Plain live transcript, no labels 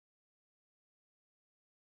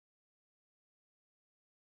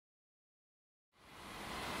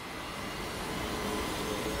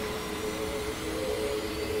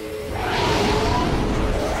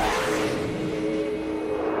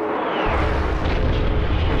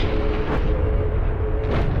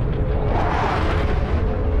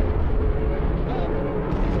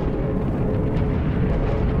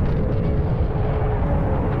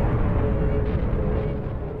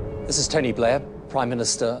Tony Blair, Prime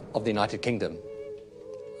Minister of the United Kingdom.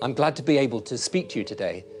 I'm glad to be able to speak to you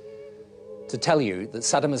today to tell you that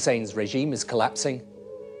Saddam Hussein's regime is collapsing,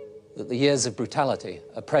 that the years of brutality,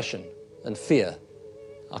 oppression and fear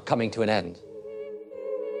are coming to an end.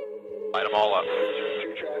 Light them all up.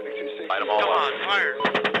 Light them all up. Come on, fire.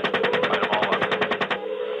 Light them all up.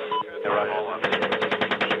 They're right all up.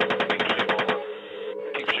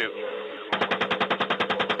 Keep shooting.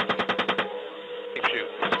 Keep shooting.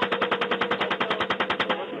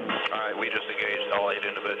 All right, we just engaged all 8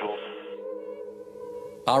 individuals.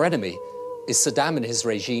 Our enemy is Saddam and his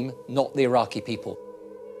regime, not the Iraqi people.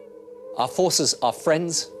 Our forces are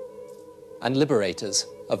friends and liberators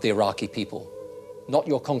of the Iraqi people, not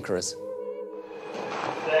your conquerors.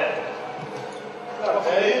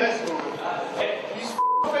 He's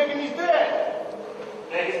faking he's dead.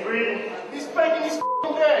 Yeah, he's breathing. He's faking he's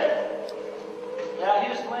dead. Yeah, he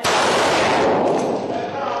was playing.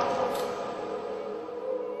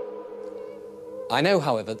 I know,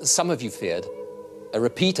 however, that some of you feared a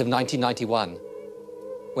repeat of 1991,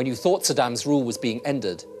 when you thought Saddam's rule was being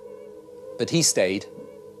ended, but he stayed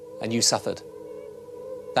and you suffered.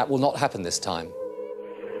 That will not happen this time.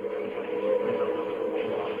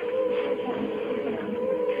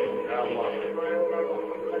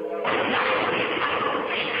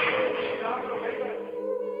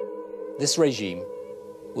 This regime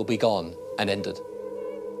will be gone and ended.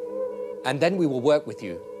 And then we will work with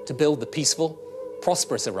you to build the peaceful,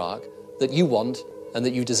 prosperous Iraq that you want and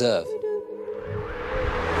that you deserve.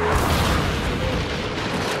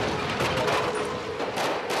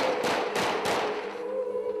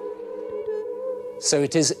 So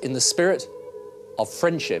it is in the spirit of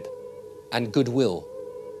friendship and goodwill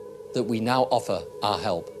that we now offer our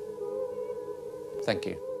help. Thank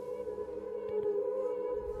you.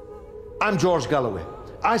 I'm George Galloway.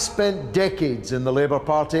 I spent decades in the Labour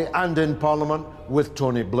Party and in Parliament with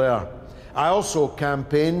Tony Blair. I also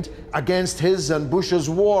campaigned against his and Bush's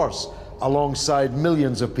wars alongside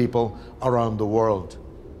millions of people around the world.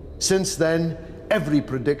 Since then, every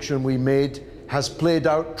prediction we made has played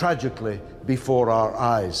out tragically before our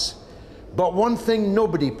eyes. But one thing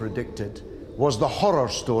nobody predicted was the horror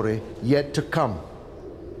story yet to come: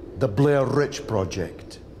 the Blair Rich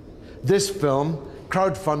Project. This film,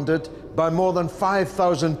 crowdfunded by more than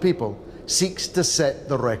 5,000 people, seeks to set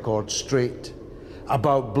the record straight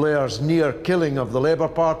about Blair's near killing of the Labour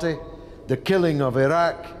Party, the killing of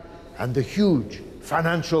Iraq, and the huge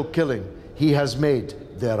financial killing he has made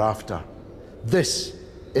thereafter. This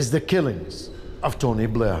is the killings of Tony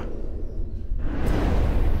Blair.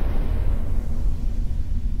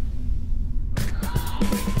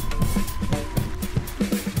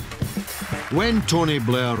 When Tony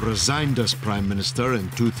Blair resigned as Prime Minister in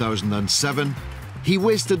 2007, he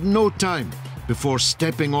wasted no time before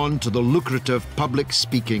stepping on to the lucrative public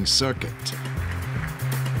speaking circuit,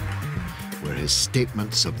 where his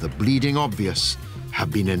statements of the bleeding obvious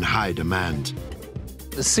have been in high demand.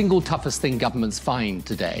 The single toughest thing governments find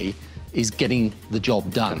today is getting the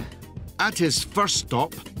job done. At his first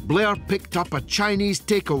stop, Blair picked up a Chinese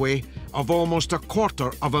takeaway of almost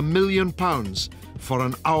 £250,000 for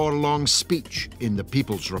an hour-long speech in the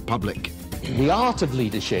People's Republic. The art of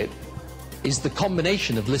leadership is the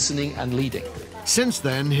combination of listening and leading. Since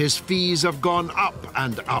then, his fees have gone up,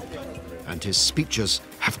 and his speeches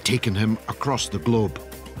have taken him across the globe.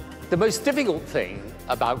 The most difficult thing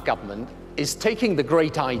about government is taking the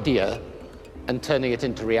great idea and turning it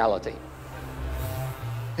into reality.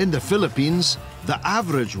 In the Philippines, the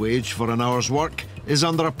average wage for an hour's work is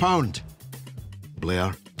under £1.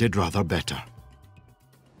 Blair did rather better.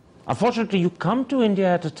 Unfortunately, you come to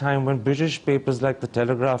India at a time when British papers like the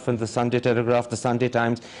Telegraph and the Sunday Telegraph, the Sunday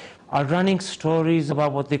Times, are running stories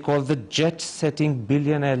about what they call the jet-setting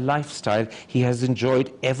billionaire lifestyle he has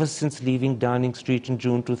enjoyed ever since leaving Downing Street in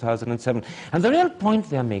June 2007. And the real point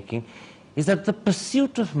they're making is that the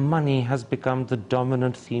pursuit of money has become the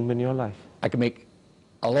dominant theme in your life. I can make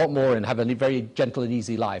a lot more and have a very gentle and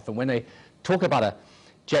easy life. And when they talk about a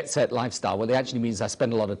jet-set lifestyle, what they actually mean is I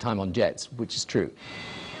spend a lot of time on jets, which is true.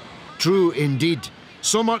 True indeed.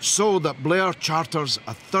 So much so that Blair charters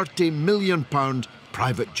a £30 million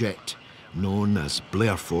private jet, known as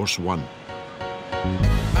Blair Force One.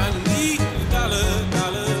 I need a dollar.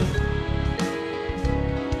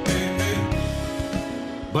 Hey, hey.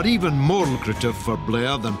 But even more lucrative for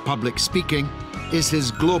Blair than public speaking is his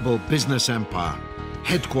global business empire,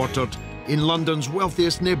 headquartered in London's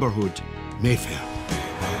wealthiest neighbourhood, Mayfair.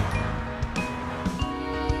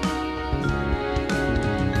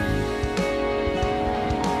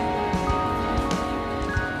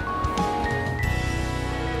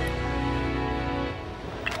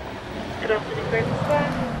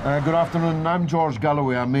 Good afternoon. I'm George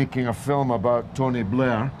Galloway. I'm making a film about Tony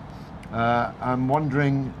Blair. I'm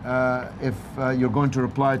wondering if you're going to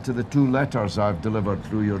reply to the 2 letters I've delivered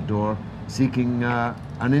through your door seeking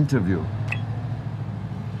an interview.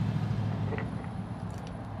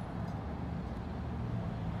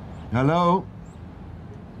 Hello?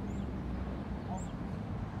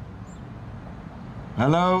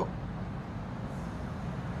 Hello?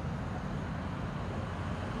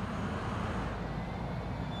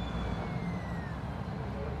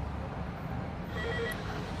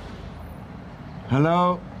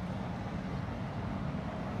 Hello?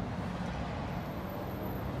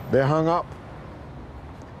 They hung up.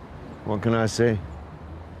 What can I say?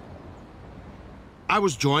 I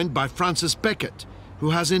was joined by Francis Beckett, who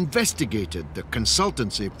has investigated the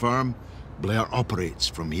consultancy firm Blair operates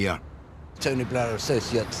from here. Tony Blair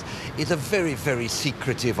Associates is a very, very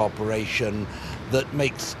secretive operation that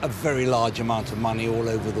makes a very large amount of money all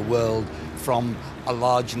over the world from a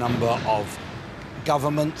large number of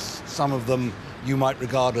governments, some of them you might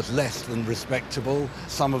regard as less than respectable,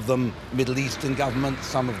 some of them Middle Eastern governments,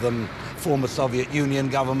 some of them former Soviet Union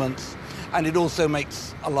governments, and it also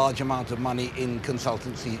makes a large amount of money in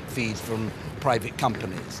consultancy fees from private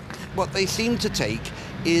companies. What they seem to take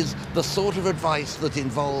is the sort of advice that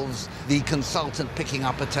involves the consultant picking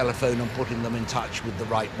up a telephone and putting them in touch with the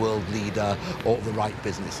right world leader or the right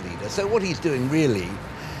business leader. So what he's doing really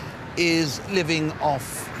is living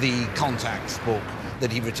off the contacts book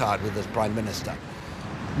that he retired with as Prime Minister.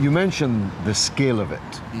 You mentioned the scale of it.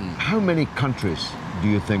 How many countries do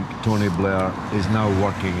you think Tony Blair is now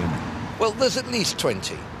working in? Well, there's at least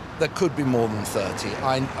 20. There could be more than 30,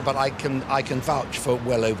 but I can vouch for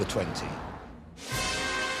well over 20.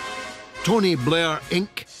 Tony Blair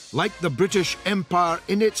Inc., like the British Empire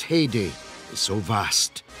in its heyday, is so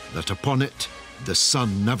vast that upon it the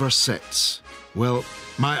sun never sets. Well,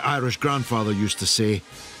 my Irish grandfather used to say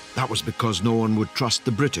that was because no one would trust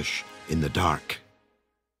the British in the dark.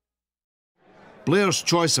 Blair's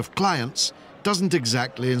choice of clients doesn't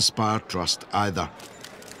exactly inspire trust either.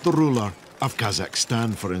 The ruler of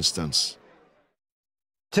Kazakhstan, for instance.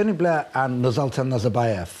 Tony Blair and Nursultan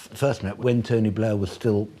Nazarbayev first met when Tony Blair was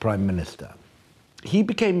still Prime Minister. He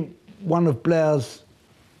became one of Blair's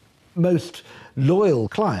most loyal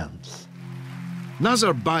clients.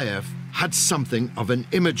 Nazarbayev had something of an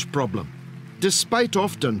image problem. Despite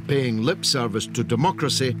often paying lip service to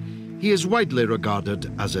democracy, he is widely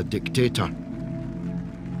regarded as a dictator.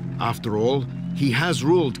 After all, he has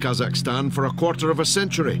ruled Kazakhstan for a quarter of a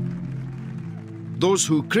century. Those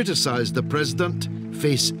who criticize the president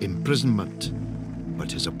face imprisonment,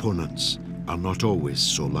 but his opponents are not always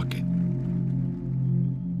so lucky.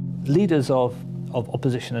 Leaders of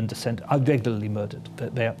opposition and dissent are regularly murdered.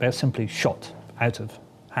 They're simply shot out of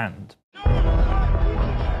hand.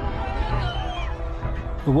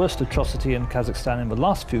 The worst atrocity in Kazakhstan in the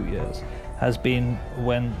last few years has been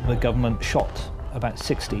when the government shot about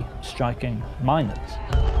 60 striking miners.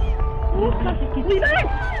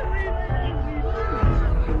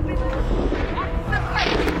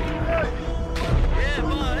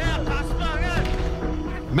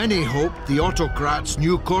 Many hoped the autocrat's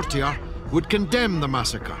new courtier would condemn the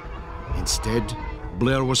massacre. Instead,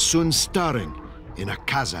 Blair was soon starring in a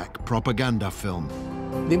Kazakh propaganda film.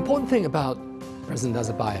 The important thing about President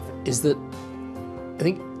Nazarbayev is that I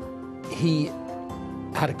think he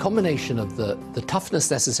had a combination of the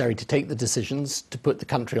toughness necessary to take the decisions to put the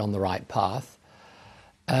country on the right path,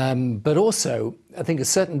 but also, I think, a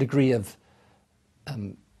certain degree of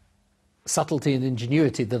subtlety and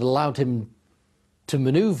ingenuity that allowed him to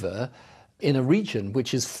maneuver in a region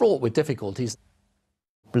which is fraught with difficulties.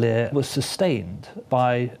 Blair was sustained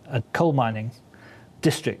by a coal mining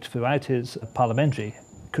district throughout his parliamentary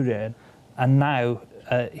career, and now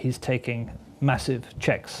he's taking massive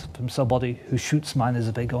checks from somebody who shoots miners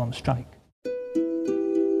as they go on strike.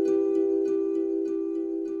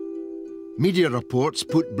 Media reports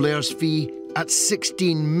put Blair's fee at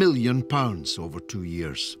 £16 million over 2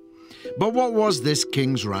 years. But what was this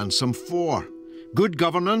king's ransom for? Good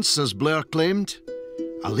governance, as Blair claimed?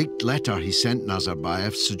 A leaked letter he sent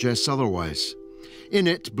Nazarbayev suggests otherwise. In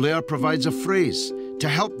it, Blair provides a phrase to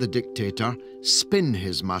help the dictator spin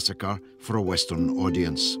his massacre for a Western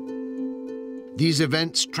audience. These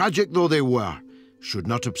events, tragic though they were, should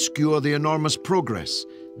not obscure the enormous progress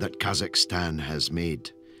that Kazakhstan has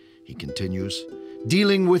made. He continues,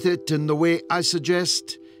 dealing with it in the way I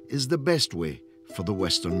suggest is the best way for the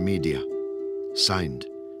Western media. Signed,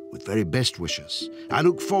 with very best wishes. I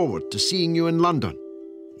look forward to seeing you in London.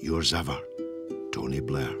 Yours ever, Tony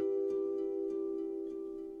Blair.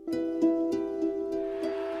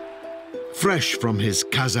 Fresh from his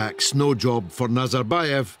Kazakh snow job for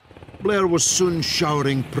Nazarbayev, Blair was soon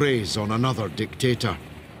showering praise on another dictator.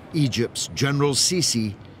 Egypt's General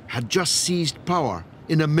Sisi had just seized power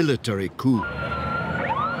in a military coup.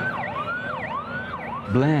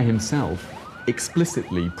 Blair himself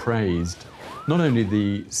explicitly praised not only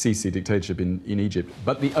the Sisi dictatorship in Egypt,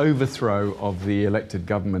 but the overthrow of the elected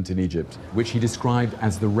government in Egypt, which he described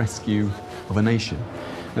as the rescue of a nation.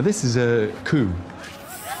 Now, this is a coup.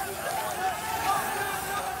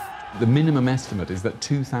 The minimum estimate is that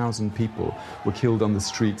 2,000 people were killed on the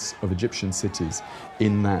streets of Egyptian cities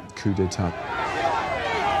in that coup d'etat.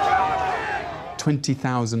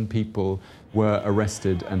 20,000 people were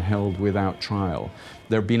arrested and held without trial.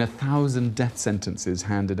 There have been 1,000 death sentences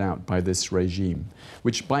handed out by this regime,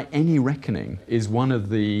 which by any reckoning is one of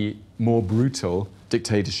the more brutal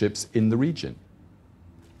dictatorships in the region.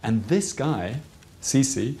 And this guy,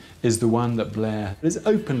 Sisi, is the one that Blair is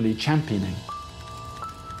openly championing.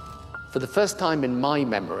 For the first time in my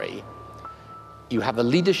memory, you have a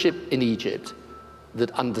leadership in Egypt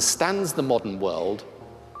that understands the modern world,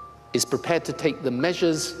 is prepared to take the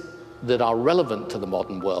measures that are relevant to the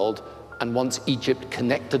modern world, and wants Egypt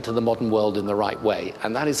connected to the modern world in the right way.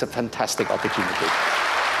 And that is a fantastic opportunity.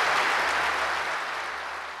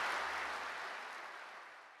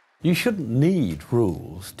 You shouldn't need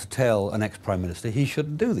rules to tell an ex-Prime Minister he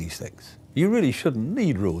shouldn't do these things. You really shouldn't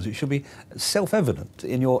need rules. It should be self-evident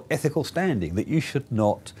in your ethical standing that you should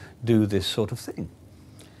not do this sort of thing.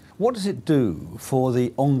 What does it do for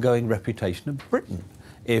the ongoing reputation of Britain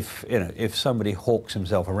if somebody hawks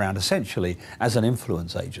himself around essentially as an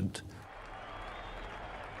influence agent?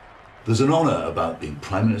 There's an honour about being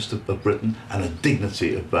Prime Minister of Britain and a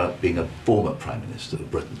dignity about being a former Prime Minister of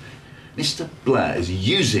Britain. Mr. Blair is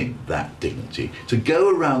using that dignity to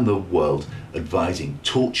go around the world advising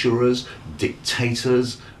torturers,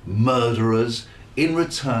 dictators, murderers, in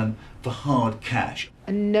return for hard cash.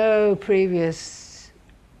 No previous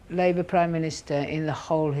Labour Prime Minister in the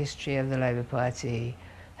whole history of the Labour Party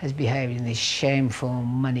has behaved in this shameful,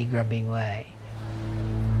 money-grubbing way.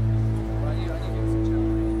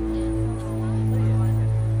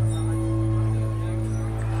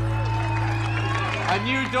 A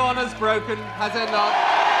new dawn has broken, has it not?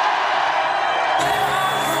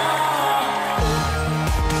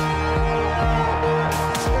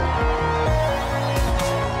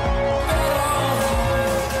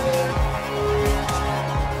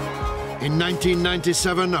 In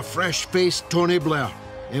 1997, a fresh-faced Tony Blair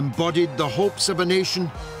embodied the hopes of a nation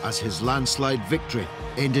as his landslide victory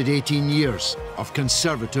ended 18 years of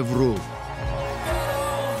Conservative rule.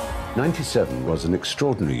 97 was an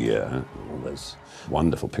extraordinary year. There's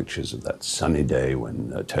wonderful pictures of that sunny day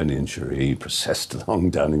when Tony and Cherie processed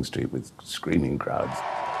along Downing Street with screaming crowds.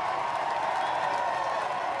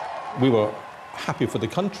 We were happy for the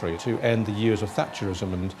country to end the years of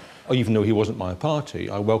Thatcherism, and even though he wasn't my party,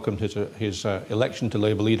 I welcomed his election to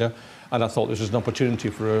Labour leader, and I thought this was an opportunity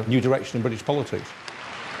for a new direction in British politics.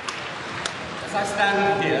 As I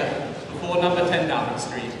stand here before number 10 Downing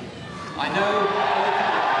Street, I know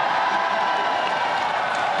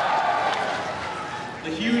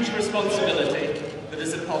the huge responsibility that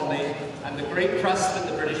is upon me and the great trust that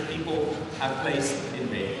the British people have placed in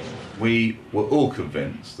me. We were all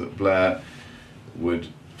convinced that Blair would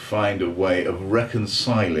find a way of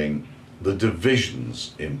reconciling the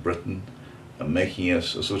divisions in Britain and making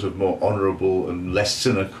us a sort of more honourable and less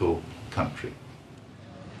cynical country.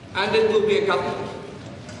 And it will be a government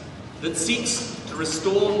that seeks to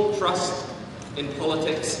restore trust in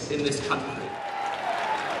politics in this country.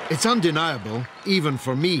 It's undeniable, even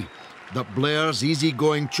for me, that Blair's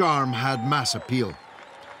easygoing charm had mass appeal.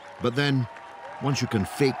 But then, once you can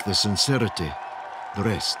fake the sincerity, the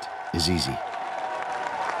rest is easy.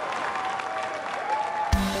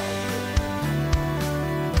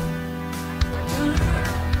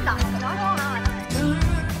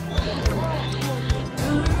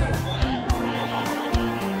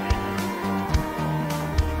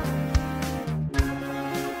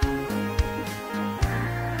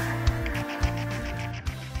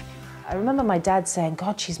 I remember my dad saying,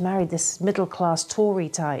 God, she's married this middle-class Tory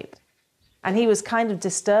type. And he was kind of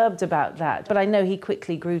disturbed about that. But I know he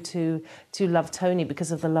quickly grew to love Tony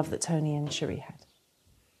because of the love that Tony and Cherie had.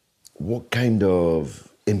 What kind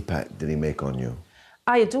of impact did he make on you?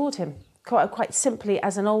 I adored him. Quite simply,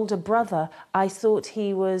 as an older brother, I thought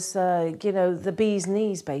he was, you know, the bee's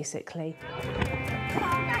knees, basically.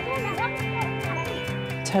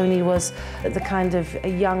 Tony was the kind of a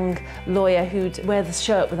young lawyer who'd wear the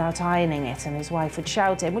shirt without ironing it, and his wife would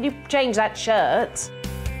shout at him, "Will you change that shirt?"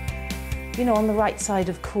 You know, on the right side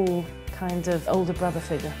of cool, kind of older brother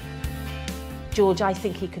figure. George, I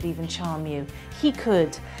think he could even charm you. He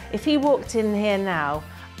could. If he walked in here now,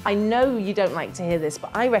 I know you don't like to hear this, but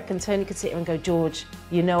I reckon Tony could sit here and go, George,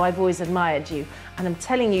 you know I've always admired you, and I'm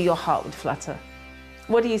telling you, your heart would flutter.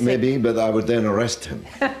 What do you think? Maybe, but I would then arrest him,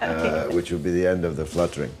 which would be the end of the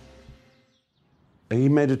fluttering. He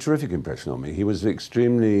made a terrific impression on me. He was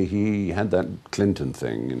extremely, he had that Clinton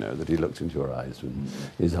thing, you know, that he looked into your eyes, and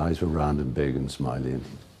his eyes were round and big and smiley,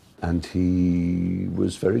 and he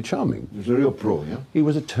was very charming. He was a real pro, yeah? He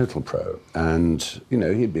was a total pro, and, you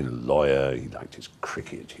know, he'd been a lawyer, he liked his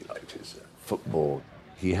cricket, he liked his football.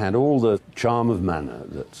 He had all the charm of manner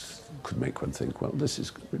that could make one think, well, this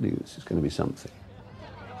is going to be something.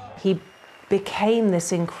 He became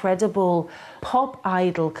this incredible pop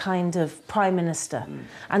idol kind of prime minister.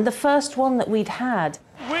 And the first one that we'd had.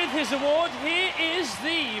 With his award, here is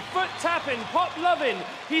the foot-tapping, pop-loving,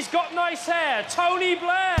 he's got nice hair, Tony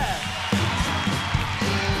Blair.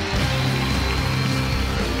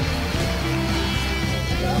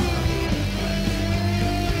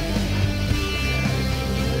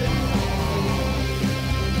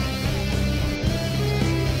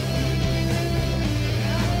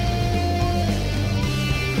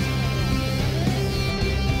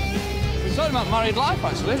 About married life,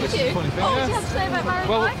 actually. Did you? Funny thing, oh, yeah. What did you have to say about married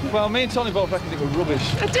life? Well, me and Tony both reckon it was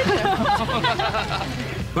rubbish.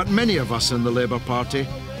 But many of us in the Labour Party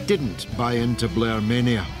didn't buy into Blair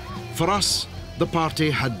mania. For us, the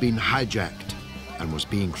party had been hijacked and was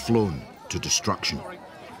being flown to destruction.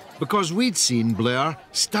 Because we'd seen Blair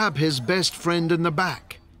stab his best friend in the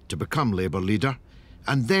back to become Labour leader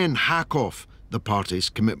and then hack off the party's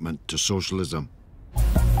commitment to socialism.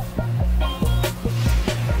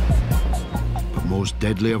 Most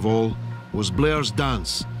deadly of all was Blair's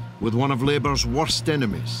dance with one of Labour's worst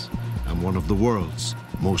enemies and one of the world's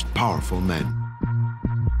most powerful men.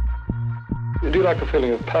 Do you like the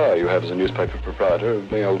feeling of power you have as a newspaper proprietor, of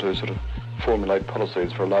being able to sort of formulate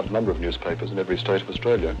policies for a large number of newspapers in every state of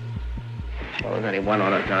Australia? Well, there's only one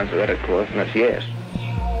honest answer to that, of course, and that's yes.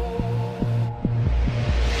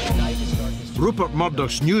 Rupert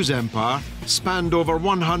Murdoch's news empire spanned over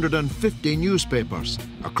 150 newspapers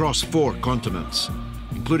across 4 continents,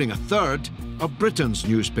 including a third of Britain's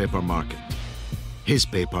newspaper market. His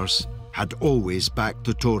papers had always backed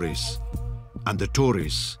the Tories, and the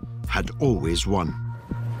Tories had always won.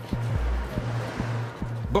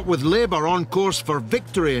 But with Labour on course for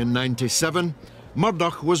victory in '97,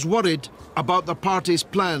 Murdoch was worried about the party's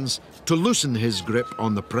plans to loosen his grip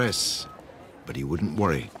on the press. But he wouldn't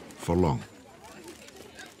worry for long.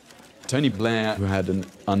 Tony Blair, who had an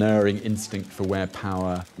unerring instinct for where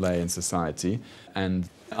power lay in society and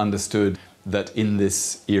understood that in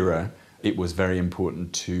this era it was very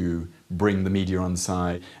important to bring the media on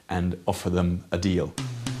side and offer them a deal.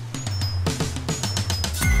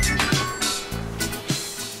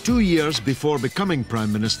 2 years before becoming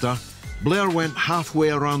Prime Minister, Blair went halfway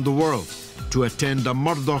around the world to attend a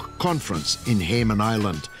Murdoch conference in Hayman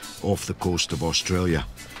Island off the coast of Australia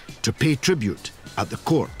to pay tribute at the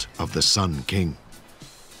court of the Sun King.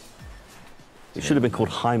 It should have been called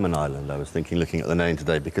Hyman Island, I was thinking, looking at the name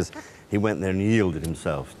today, because he went there and yielded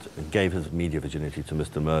himself and gave his media virginity to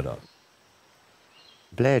Mr. Murdoch.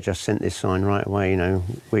 Blair just sent this sign right away, you know,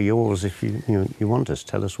 we're yours if you want us,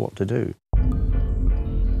 tell us what to do.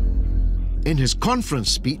 In his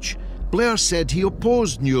conference speech, Blair said he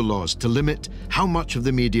opposed new laws to limit how much of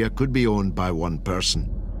the media could be owned by one person.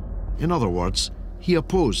 In other words, he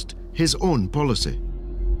opposed his own policy.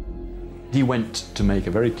 He went to make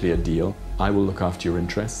a very clear deal. I will look after your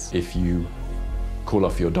interests if you call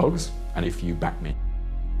off your dogs and if you back me.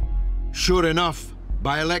 Sure enough,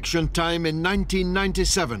 by election time in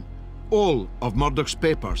 1997, all of Murdoch's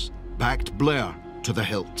papers backed Blair to the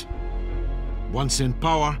hilt. Once in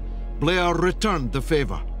power, Blair returned the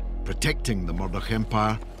favour, protecting the Murdoch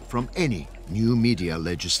empire from any new media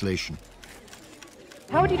legislation.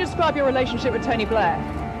 How would you describe your relationship with Tony Blair?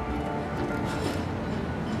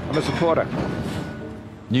 I'm a supporter.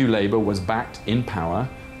 New Labour was backed in power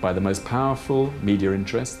by the most powerful media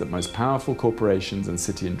interests, the most powerful corporations and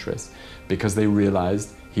city interests, because they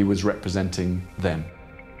realised he was representing them.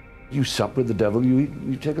 You sup with the devil,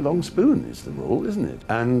 you take a long spoon, is the rule, isn't it?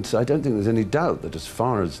 And I don't think there's any doubt that as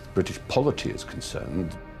far as British polity is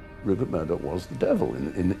concerned, Rupert Murdoch was the devil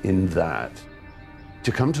in that.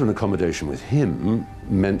 To come to an accommodation with him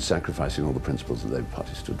meant sacrificing all the principles that the Labour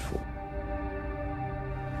Party stood for.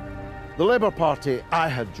 The Labour Party I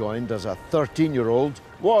had joined as a 13-year-old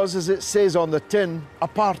was, as it says on the tin, a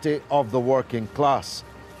party of the working class.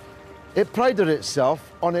 It prided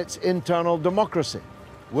itself on its internal democracy,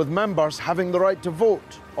 with members having the right to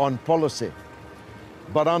vote on policy.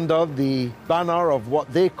 But under the banner of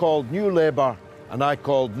what they called New Labour and I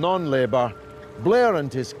called non-Labour, Blair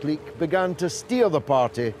and his clique began to steer the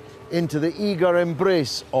party into the eager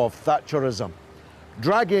embrace of Thatcherism.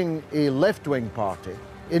 Dragging a left-wing party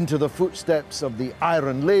into the footsteps of the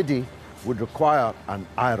Iron Lady would require an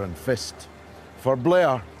iron fist. For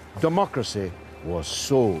Blair, democracy was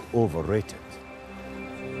so overrated.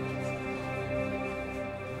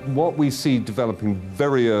 What we see developing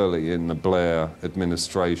very early in the Blair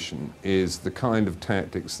administration is the kind of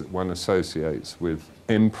tactics that one associates with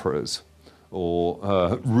emperors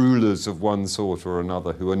or rulers of one sort or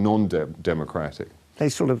another who are non-democratic. They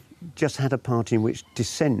sort of just had a party in which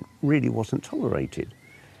dissent really wasn't tolerated.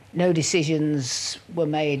 No decisions were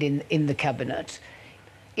made in the cabinet.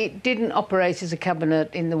 It didn't operate as a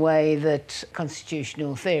cabinet in the way that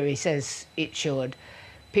constitutional theory says it should.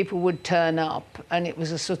 People would turn up and it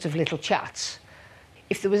was a sort of little chat.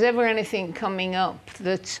 If there was ever anything coming up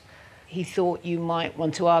that he thought you might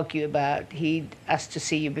want to argue about, he'd ask to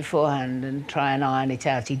see you beforehand and try and iron it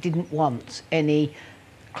out. He didn't want any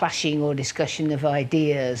clashing or discussion of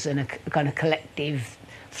ideas and a kind of collective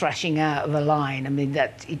thrashing out of a line. I mean,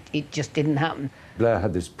 it just didn't happen. Blair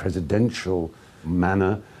had this presidential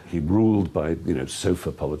manner. He ruled by,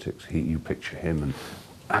 sofa politics. You picture him and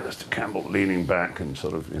Alistair Campbell leaning back and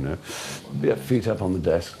sort of, feet up on the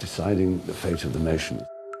desk, deciding the fate of the nation.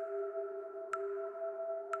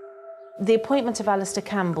 The appointment of Alistair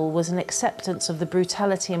Campbell was an acceptance of the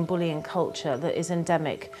brutality and bullying culture that is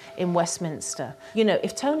endemic in Westminster.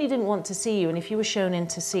 If Tony didn't want to see you and if you were shown in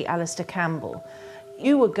to see Alistair Campbell,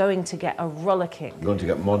 you were going to get a rollicking. You're going to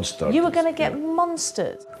get monstered. You were going to get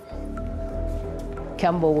monstered.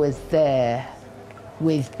 Campbell was there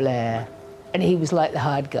with Blair, and he was like the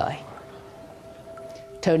hard guy.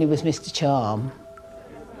 Tony was Mr. Charm.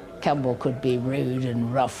 Campbell could be rude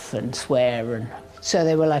and rough and swear, and so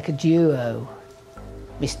they were like a duo,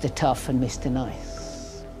 Mr. Tough and Mr.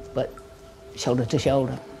 Nice, but shoulder to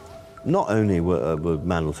shoulder. Not only were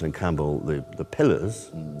Mandelson and Campbell the pillars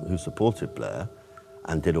who supported Blair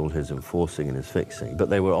and did all his enforcing and his fixing, but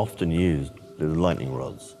they were often used as lightning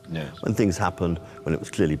rods. Yes. When things happened, when it was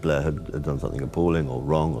clearly Blair had done something appalling or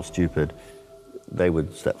wrong or stupid, they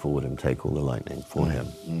would step forward and take all the lightning for him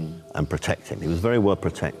and protect him. He was very well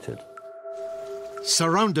protected.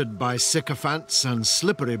 Surrounded by sycophants and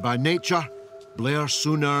slippery by nature, Blair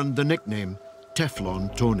soon earned the nickname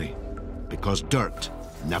Teflon Tony, because dirt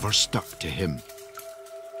never stuck to him.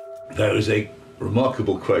 There is a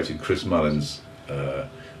remarkable quote in Chris Mullin's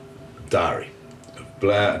diary of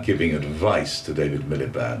Blair giving advice to David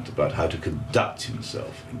Miliband about how to conduct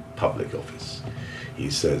himself in public office. He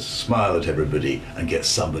says, smile at everybody and get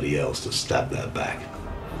somebody else to stab their back.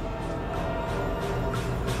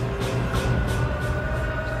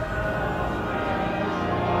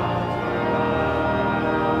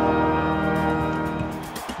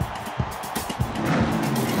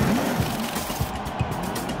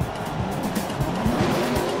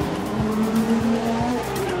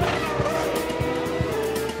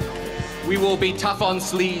 We will be tough on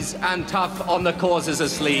sleaze and tough on the causes of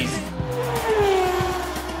sleaze.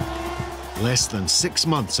 Less than 6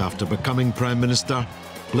 months after becoming Prime Minister,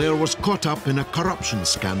 Blair was caught up in a corruption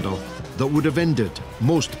scandal that would have ended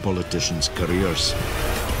most politicians' careers.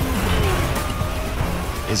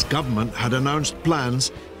 His government had announced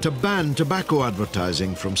plans to ban tobacco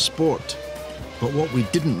advertising from sport. But what we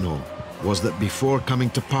didn't know was that before coming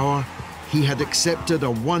to power, he had accepted a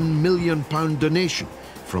 £1 million donation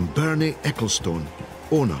from Bernie Ecclestone,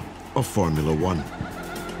 owner of Formula One.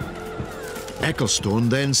 Ecclestone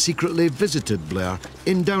then secretly visited Blair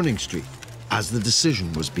in Downing Street as the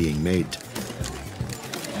decision was being made.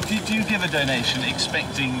 Do you give a donation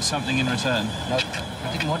expecting something in return? No,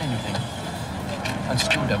 I didn't want anything. I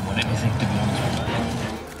still don't want anything, to be honest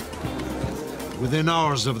with you. Within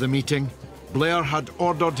hours of the meeting, Blair had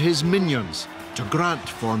ordered his minions to grant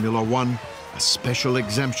Formula One a special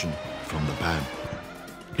exemption from the ban.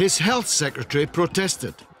 His health secretary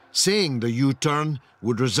protested, saying the U-turn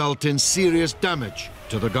would result in serious damage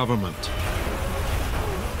to the government.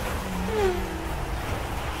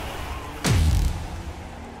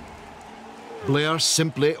 Blair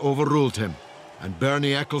simply overruled him, and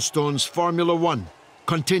Bernie Ecclestone's Formula One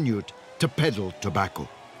continued to peddle tobacco.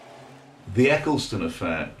 The Ecclestone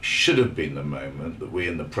affair should have been the moment that we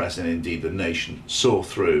in the press and indeed the nation saw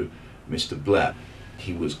through Mr. Blair.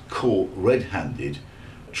 He was caught red-handed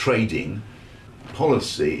trading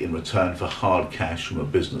policy in return for hard cash from a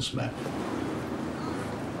businessman.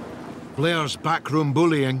 Blair's backroom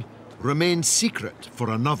bullying remained secret for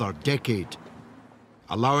another decade,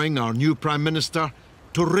 allowing our new Prime Minister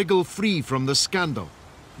to wriggle free from the scandal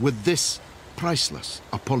with this priceless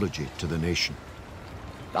apology to the nation.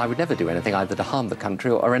 I would never do anything either to harm the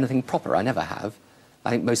country or anything proper. I never have. I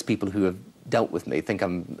think most people who have dealt with me think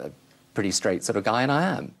I'm a pretty straight sort of guy, and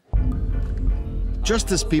I am.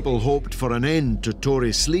 Just as people hoped for an end to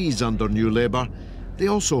Tory sleaze under New Labour, they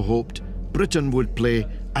also hoped Britain would play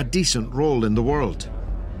a decent role in the world.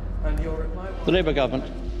 The Labour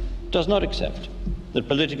government does not accept that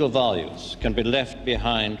political values can be left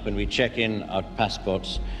behind when we check in our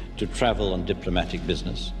passports to travel on diplomatic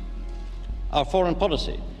business. Our foreign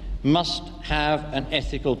policy must have an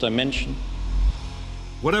ethical dimension.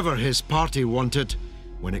 Whatever his party wanted,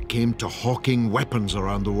 when it came to hawking weapons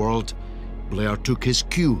around the world, Blair took his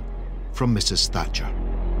cue from Mrs. Thatcher.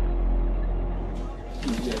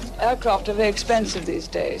 Aircraft are very expensive these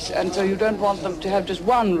days, and so you don't want them to have just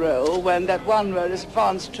one role when that one role is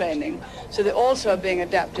advanced training. So they also are being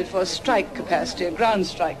adapted for a strike capacity, a ground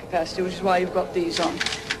strike capacity, which is why you've got these on.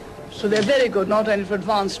 So they're very good not only for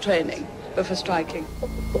advanced training, but for striking.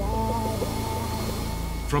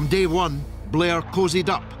 From day one, Blair cozied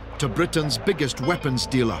up to Britain's biggest weapons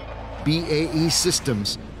dealer, BAE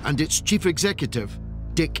Systems, and its chief executive,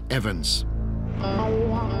 Dick Evans.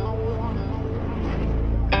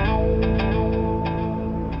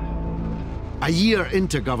 A year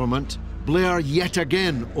into government, Blair yet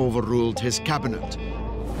again overruled his cabinet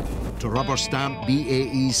to rubber stamp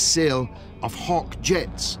BAE's sale of Hawk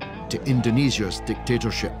jets to Indonesia's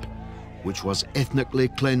dictatorship, which was ethnically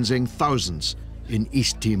cleansing thousands in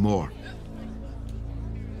East Timor.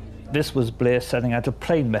 This was Blair sending out a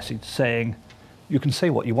plain message saying, you can say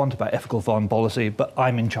what you want about ethical foreign policy, but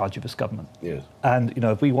I'm in charge of this government. Yes. And, you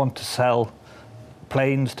know, if we want to sell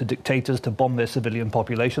planes to dictators to bomb their civilian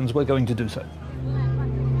populations, we're going to do so.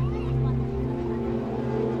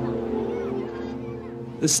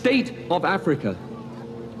 The state of Africa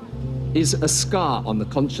is a scar on the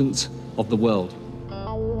conscience of the world.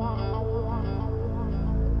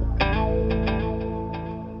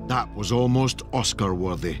 That was almost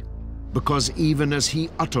Oscar-worthy, because even as he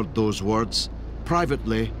uttered those words,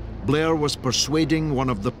 privately, Blair was persuading one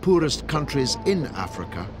of the poorest countries in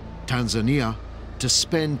Africa, Tanzania, to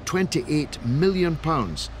spend £28 million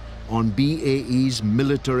on BAE's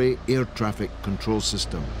military air traffic control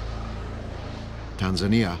system.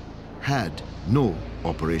 Tanzania had no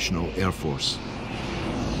operational air force.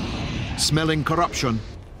 Smelling corruption,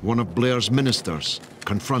 one of Blair's ministers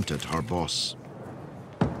confronted her boss.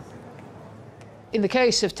 In the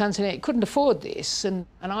case of Tanzania, it couldn't afford this, and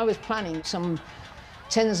I was planning some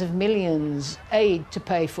tens of millions aid to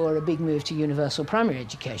pay for a big move to universal primary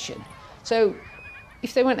education. So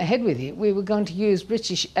if they went ahead with it, we were going to use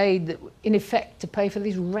British aid, that, in effect, to pay for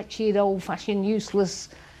this wretched, old-fashioned, useless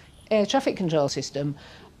air traffic control system.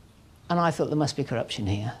 And I thought there must be corruption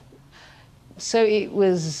here. So it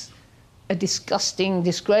was a disgusting,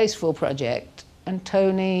 disgraceful project, and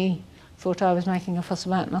Tony thought I was making a fuss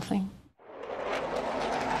about nothing.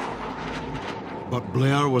 But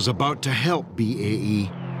Blair was about to help BAE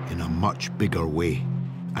in a much bigger way,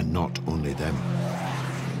 and not only them.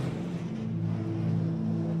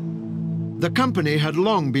 The company had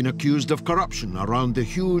long been accused of corruption around the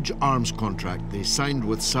huge arms contract they signed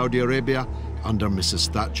with Saudi Arabia under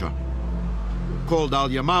Mrs. Thatcher. Called Al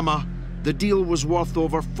Yamama, the deal was worth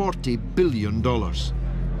over $40 billion.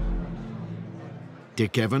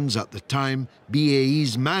 Dick Evans, at the time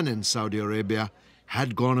BAE's man in Saudi Arabia,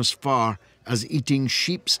 had gone as far as eating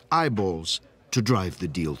sheep's eyeballs to drive the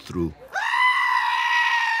deal through.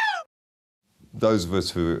 Those of us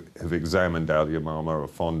who have examined Al Yamama are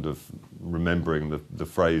fond of remembering the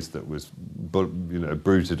phrase that was,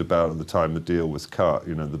 bruited about at the time the deal was cut.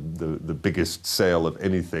 You know, the biggest sale of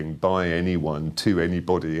anything by anyone to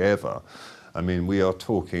anybody ever. I mean, we are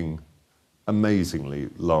talking amazingly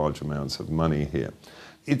large amounts of money here.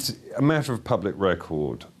 It's a matter of public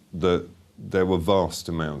record that there were vast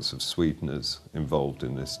amounts of sweeteners involved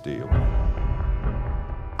in this deal.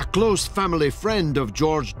 A close family friend of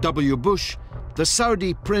George W. Bush, the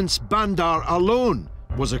Saudi Prince Bandar alone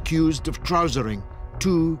was accused of trousering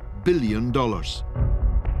 $2 billion.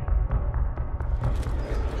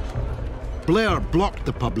 Blair blocked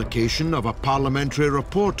the publication of a parliamentary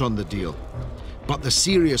report on the deal, but the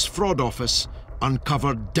Serious Fraud Office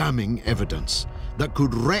uncovered damning evidence that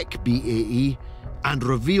could wreck BAE and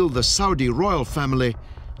reveal the Saudi royal family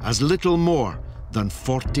as little more than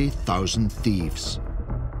 40,000 thieves.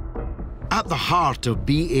 At the heart of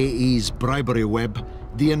BAE's bribery web,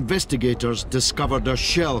 the investigators discovered a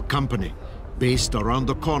shell company based around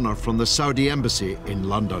the corner from the Saudi embassy in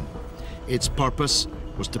London. Its purpose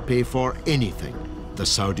was to pay for anything the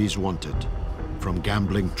Saudis wanted, from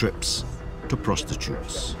gambling trips to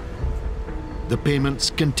prostitutes. The payments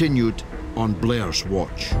continued on Blair's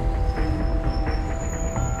watch.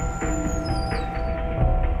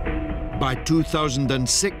 By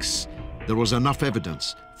 2006, there was enough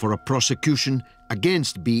evidence for a prosecution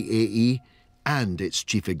against BAE and its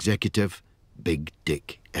chief executive, Big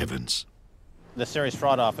Dick Evans. The Serious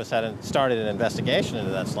Fraud Office had started an investigation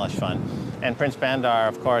into that slush fund. And Prince Bandar,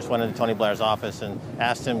 of course, went into Tony Blair's office and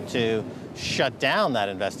asked him to shut down that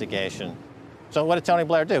investigation. So what did Tony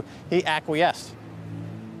Blair do? He acquiesced.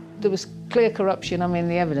 There was clear corruption. I mean,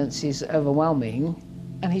 the evidence is overwhelming.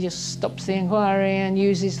 And he just stops the inquiry and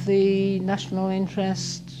uses the national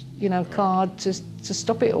interest, card to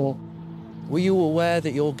stop it all. Were you aware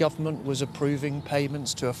that your government was approving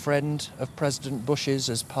payments to a friend of President Bush's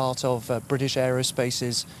as part of British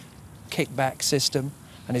Aerospace's kickback system?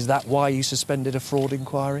 And is that why you suspended a fraud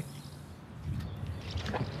inquiry?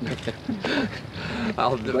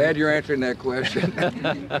 I'm glad you're answering that question.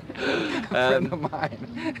 A friend of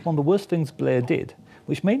mine. One of the worst things Blair did,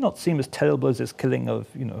 which may not seem as terrible as his killing of,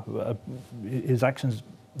 his actions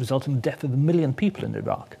resulting in the death of 1 million people in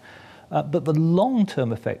Iraq, but the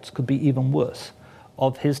long-term effects could be even worse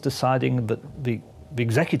of his deciding that the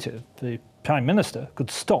executive, the Prime Minister,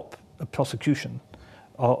 could stop a prosecution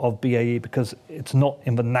of BAE because it's not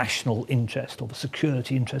in the national interest or the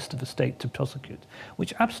security interest of the state to prosecute,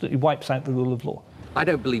 which absolutely wipes out the rule of law. I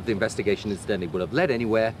don't believe the investigation incidentally would have led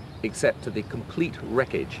anywhere except to the complete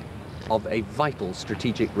wreckage of a vital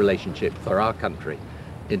strategic relationship for our country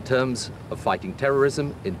in terms of fighting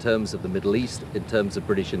terrorism, in terms of the Middle East, in terms of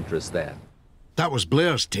British interests there. That was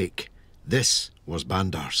Blair's take. This was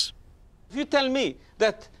Bandar's. If you tell me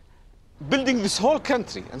that building this whole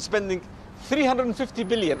country and spending 350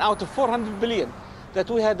 billion out of 400 billion, that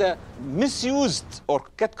we had misused or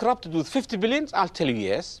got corrupted with 50 billion, I'll tell you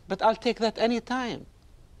yes, but I'll take that any time.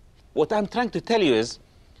 What I'm trying to tell you is,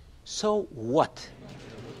 so what?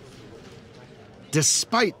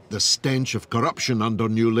 Despite the stench of corruption under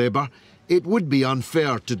New Labour, it would be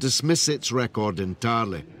unfair to dismiss its record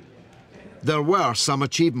entirely. There were some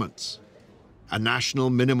achievements. A national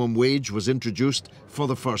minimum wage was introduced for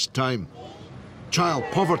the first time. Child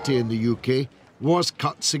poverty in the UK was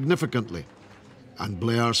cut significantly. And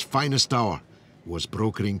Blair's finest hour was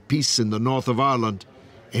brokering peace in the north of Ireland,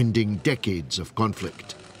 ending decades of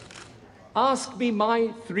conflict. Ask me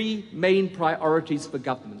my 3 main priorities for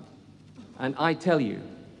government, and I tell you,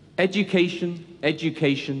 education,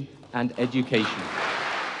 education, and education.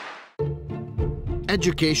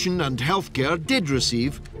 Education and healthcare did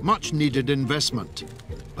receive much-needed investment,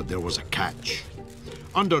 but there was a catch.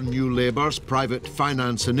 Under New Labour's private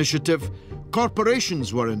finance initiative,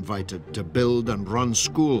 corporations were invited to build and run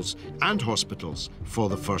schools and hospitals for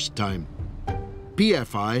the first time.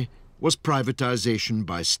 PFI was privatisation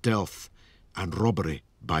by stealth and robbery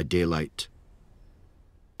by daylight.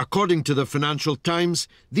 According to the Financial Times,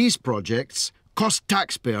 these projects cost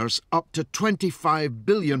taxpayers up to £25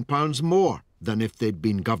 billion more than if they'd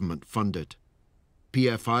been government funded.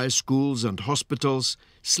 PFI schools and hospitals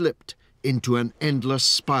slipped into an endless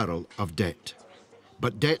spiral of debt.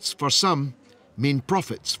 But debts for some mean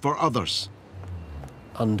profits for others.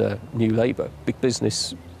 Under New Labour, big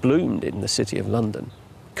business bloomed in the City of London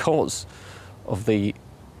because of the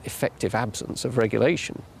effective absence of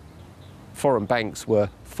regulation. Foreign banks were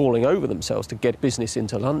falling over themselves to get business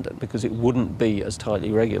into London because it wouldn't be as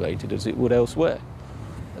tightly regulated as it would elsewhere.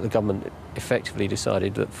 The government effectively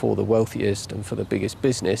decided that for the wealthiest and for the biggest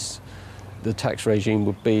business, the tax regime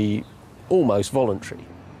would be almost voluntary.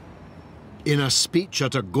 In a speech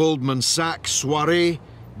at a Goldman Sachs soiree,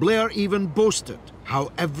 Blair even boasted how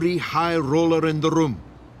every high roller in the room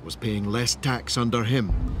was paying less tax under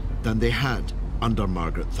him than they had under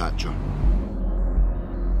Margaret Thatcher.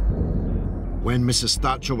 When Mrs.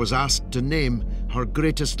 Thatcher was asked to name her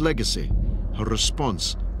greatest legacy, her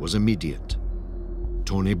response was immediate: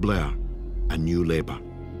 Tony Blair and New Labour.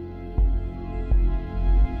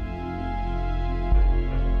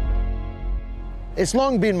 It's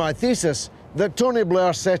long been my thesis that Tony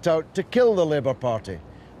Blair set out to kill the Labour Party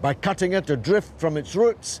by cutting it adrift from its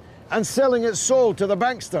roots and selling its soul to the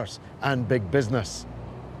banksters and big business.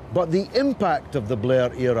 But the impact of the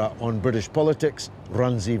Blair era on British politics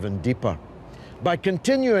runs even deeper. By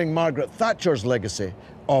continuing Margaret Thatcher's legacy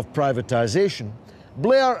of privatisation,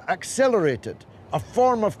 Blair accelerated a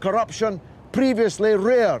form of corruption previously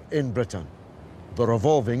rare in Britain: the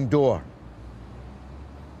revolving door.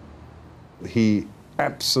 He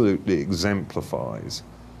absolutely exemplifies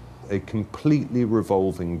a completely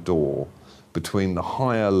revolving door between the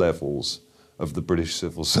higher levels of the British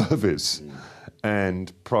civil service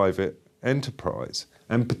and private enterprise.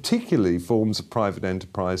 and particularly forms of private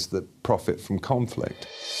enterprise that profit from conflict.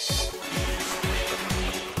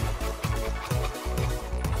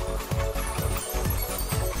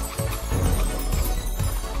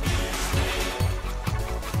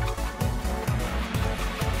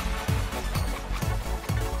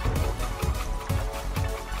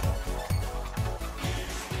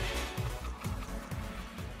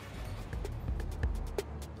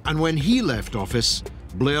 And when he left office,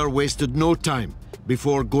 Blair wasted no time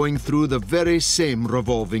before going through the very same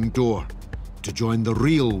revolving door to join the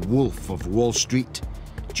real wolf of Wall Street,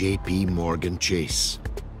 JP Morgan Chase.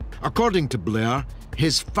 According to Blair,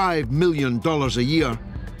 his $5 million a year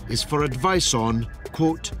is for advice on,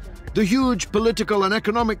 quote, the huge political and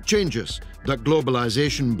economic changes that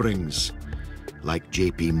globalization brings. Like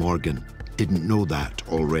JP Morgan didn't know that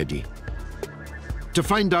already. To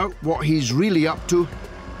find out what he's really up to,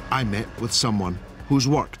 I met with someone who's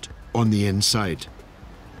worked on the inside.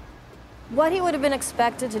 What he would have been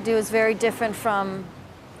expected to do is very different from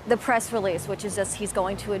the press release, which is just he's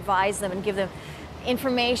going to advise them and give them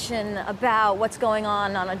information about what's going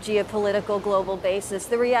on a geopolitical global basis.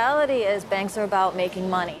 The reality is banks are about making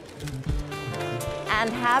money. And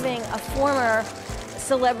having a former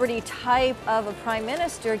celebrity type of a prime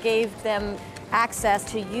minister gave them access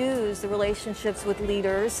to use the relationships with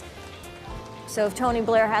leaders. So if Tony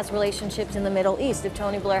Blair has relationships in the Middle East, if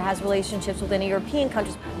Tony Blair has relationships with any European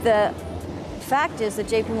countries, the fact is that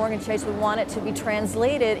JP Morgan Chase would want it to be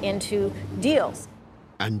translated into deals.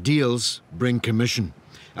 And deals bring commission,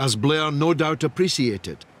 as Blair no doubt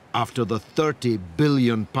appreciated after the £30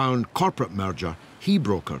 billion corporate merger he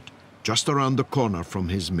brokered just around the corner from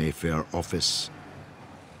his Mayfair office.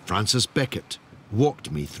 Francis Beckett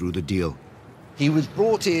walked me through the deal. He was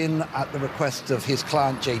brought in at the request of his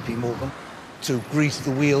client JP Morgan to grease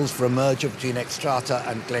the wheels for a merger between Xstrata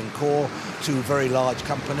and Glencore, two very large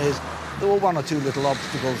companies. There were one or two little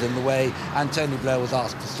obstacles in the way, and Tony Blair was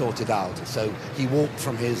asked to sort it out. So he walked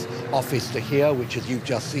from his office to here, which, as you've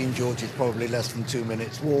just seen, George, is probably less than 2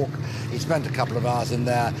 minutes walk. He spent a couple of hours in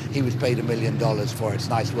there. He was paid $1 million for it. It's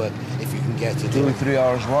nice work if you can get it. 2 or 3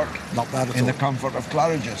 hours work. Not bad at all. In the comfort of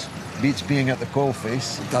Claridge's. Beats being at the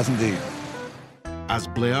coalface. It does indeed. As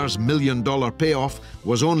Blair's $1 million payoff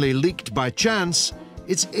was only leaked by chance,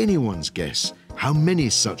 it's anyone's guess how many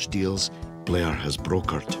such deals Blair has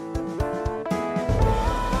brokered.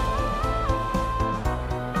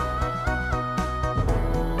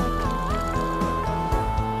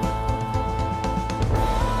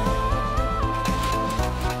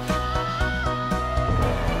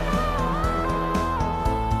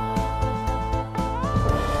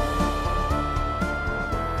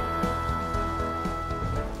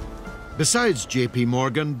 Besides JP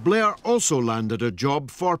Morgan, Blair also landed a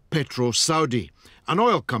job for Petro Saudi, an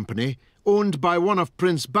oil company owned by one of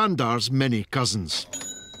Prince Bandar's many cousins.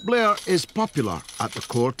 Blair is popular at the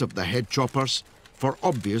court of the head choppers for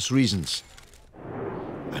obvious reasons.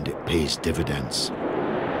 And it pays dividends.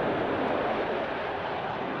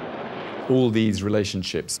 All these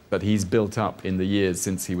relationships that he's built up in the years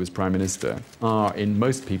since he was Prime Minister are, in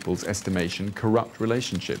most people's estimation, corrupt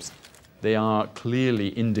relationships. They are clearly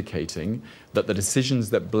indicating that the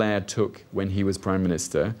decisions that Blair took when he was Prime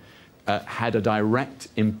Minister had a direct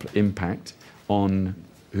impact on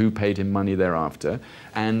who paid him money thereafter.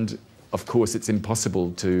 And, of course, it's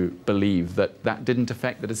impossible to believe that that didn't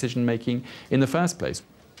affect the decision-making in the first place.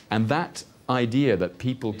 And that idea that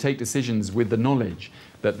people take decisions with the knowledge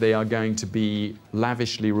that they are going to be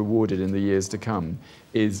lavishly rewarded in the years to come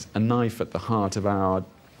is a knife at the heart of our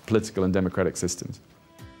political and democratic systems.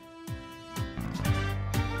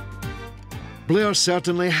 Blair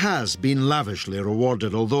certainly has been lavishly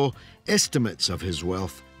rewarded, although estimates of his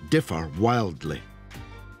wealth differ wildly.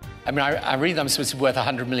 I mean, I read I'm supposed to be worth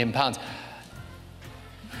 £100 million.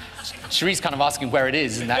 Cherie's kind of asking where it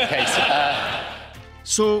is in that case.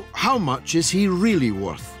 So how much is he really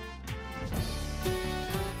worth?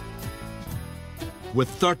 With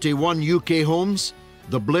 31 UK homes,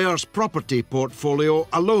 the Blair's property portfolio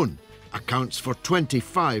alone accounts for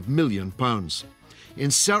 £25 million.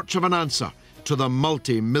 In search of an answer to the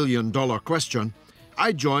multi-million-dollar question,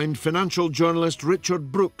 I joined financial journalist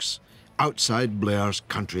Richard Brooks outside Blair's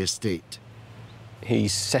country estate. He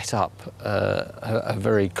set up a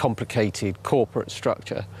very complicated corporate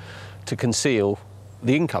structure to conceal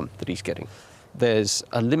the income that he's getting. There's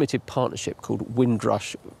a limited partnership called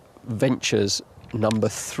Windrush Ventures No.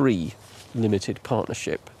 3 Limited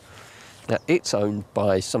Partnership. Now, it's owned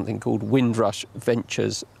by something called Windrush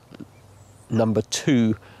Ventures No.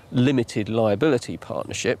 2 Limited Liability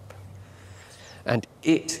Partnership, and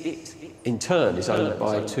it in turn is owned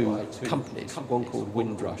by two companies, one called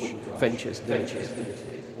Windrush Ventures.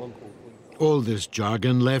 All this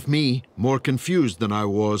jargon left me more confused than I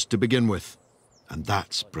was to begin with. And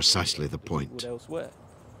that's precisely the point.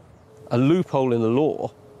 A loophole in the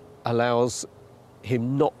law allows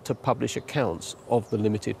him not to publish accounts of the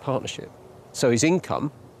limited partnership. So his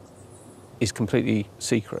income is completely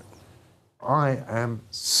secret. I am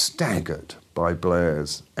staggered by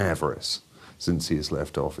Blair's avarice since he has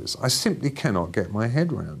left office. I simply cannot get my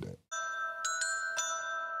head around it.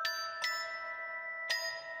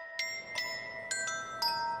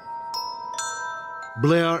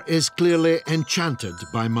 Blair is clearly enchanted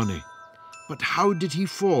by money. But how did he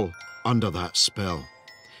fall under that spell?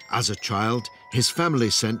 As a child, his family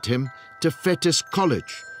sent him to Fettes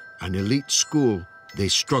College, an elite school they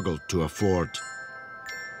struggled to afford.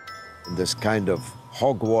 In this kind of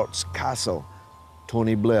Hogwarts castle,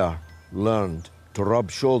 Tony Blair learned to rub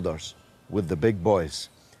shoulders with the big boys,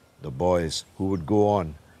 the boys who would go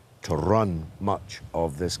on to run much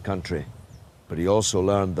of this country. But he also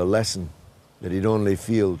learned the lesson that he'd only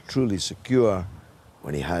feel truly secure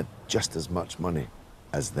when he had just as much money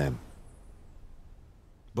as them.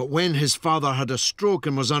 But when his father had a stroke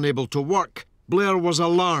and was unable to work, Blair was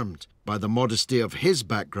alarmed by the modesty of his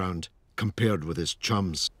background compared with his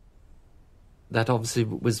chums. That obviously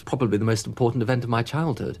was probably the most important event of my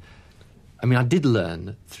childhood. I mean, I did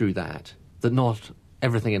learn through that not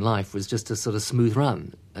everything in life was just a sort of smooth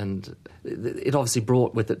run, and it obviously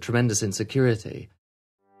brought with it tremendous insecurity.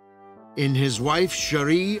 In his wife,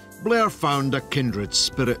 Cherie, Blair found a kindred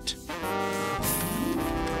spirit.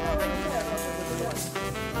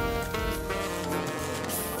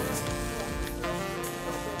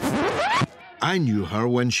 I knew her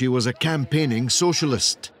when she was a campaigning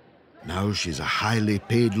socialist. Now she's a highly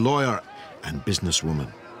paid lawyer and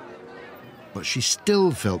businesswoman. But she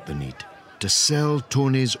still felt the need to sell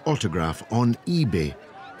Tony's autograph on eBay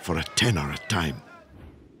for a tenner a time.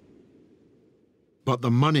 But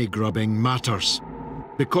the money grubbing matters,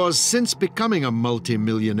 because since becoming a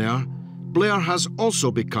multi-millionaire, Blair has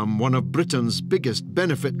also become one of Britain's biggest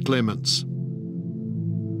benefit claimants.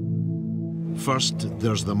 First,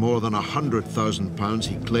 there's the more than £100,000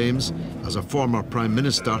 he claims as a former Prime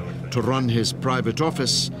Minister to run his private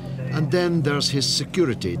office, and then there's his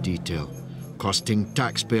security detail, costing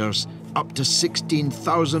taxpayers up to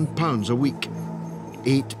 £16,000 a week.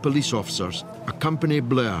 8 police officers accompany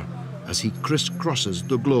Blair as he crisscrosses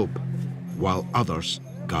the globe, while others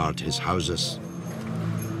guard his houses.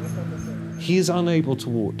 He is unable to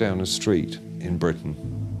walk down a street in Britain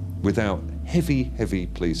without heavy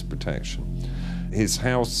police protection. His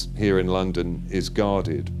house here in London is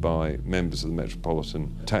guarded by members of the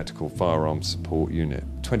Metropolitan Tactical Firearms Support Unit,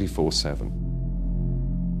 24/7.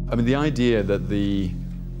 I mean, the idea that the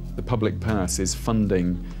public purse is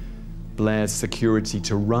funding Blair's security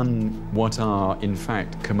to run what are, in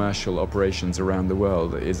fact, commercial operations around the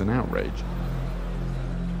world is an outrage.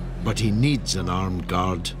 But he needs an armed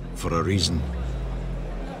guard for a reason.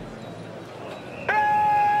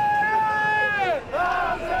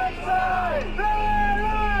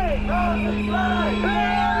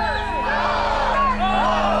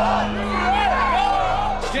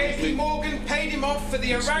 JP Morgan paid him off for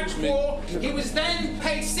the Iraq War. He was then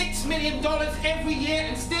paid $6 million every year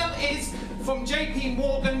and still is from JP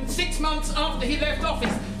Morgan 6 months after he left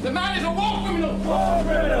office. The man is a war criminal! War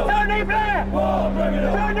criminal! Tony Blair! War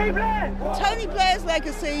criminal! Tony Blair! Tony Blair's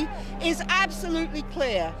legacy is absolutely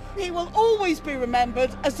clear. He will always be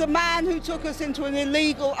remembered as the man who took us into an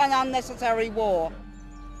illegal and unnecessary war.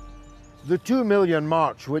 The 2 million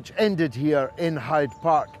march, which ended here in Hyde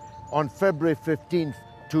Park on February 15th,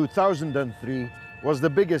 2003, was the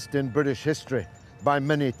biggest in British history by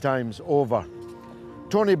many times over.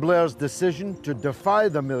 Tony Blair's decision to defy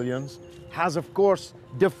the millions has, of course,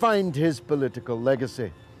 defined his political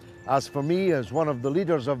legacy. As for me, as one of the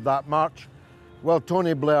leaders of that march, well,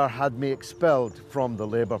 Tony Blair had me expelled from the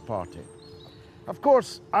Labour Party. Of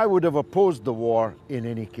course, I would have opposed the war in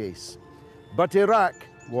any case. But Iraq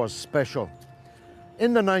was special.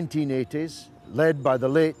 In the 1980s, led by the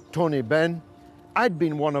late Tony Benn, I'd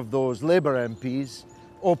been one of those Labour MPs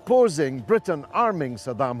opposing Britain arming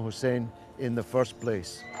Saddam Hussein in the first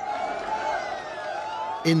place.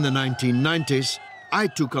 In the 1990s, I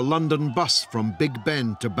took a London bus from Big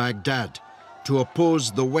Ben to Baghdad to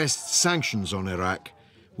oppose the West's sanctions on Iraq,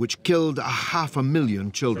 which killed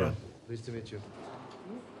 500,000 children. Pleased to meet you.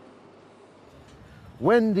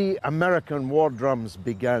 When the American war drums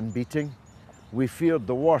began beating, we feared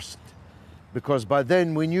the worst, because by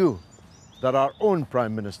then we knew that our own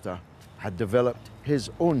Prime Minister had developed his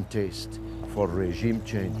own taste for regime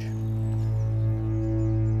change.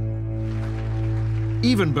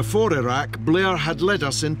 Even before Iraq, Blair had led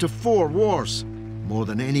us into 4 wars, more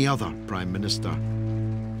than any other Prime Minister.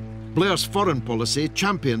 Blair's foreign policy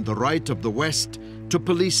championed the right of the West to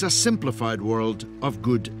police a simplified world of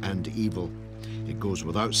good and evil. It goes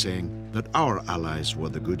without saying that our allies were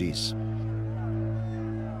the goodies.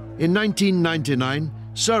 In 1999,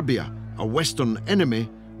 Serbia, a Western enemy,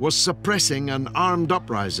 was suppressing an armed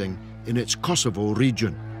uprising in its Kosovo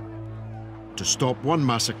region. To stop one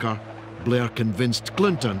massacre, Blair convinced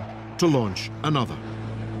Clinton to launch another.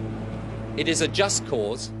 It is a just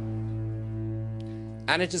cause,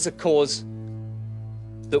 and it is a cause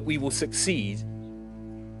that we will succeed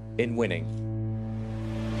in winning.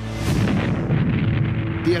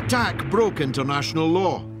 The attack broke international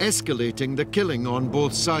law, escalating the killing on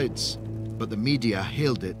both sides. But the media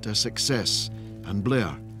hailed it a success, and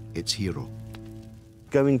Blair its hero.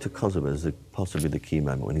 Going to Kosovo is possibly the key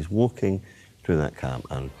moment when he's walking through that camp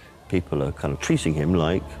and people are kind of treating him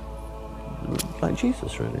like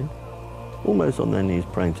Jesus, really. Almost on their knees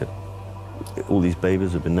praying to him. All these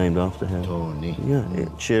babies have been named after him. Tony. Yeah,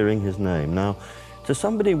 cheering his name. Now, to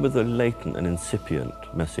somebody with a latent and incipient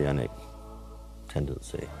messianic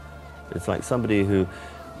tendency, it's like somebody who,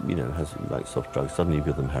 you know, has like soft drugs, suddenly you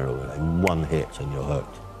give them heroin, and one hit and you're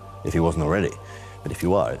hooked, if he wasn't already. But if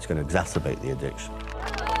you are, it's going to exacerbate the addiction.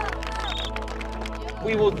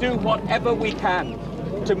 We will do whatever we can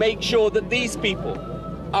to make sure that these people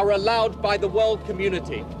are allowed by the world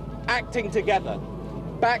community, acting together,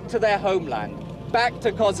 back to their homeland, back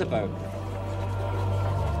to Kosovo.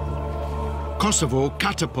 Kosovo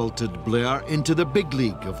catapulted Blair into the big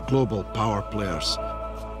league of global power players.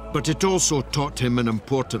 But it also taught him an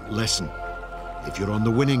important lesson. If you're on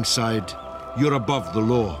the winning side, you're above the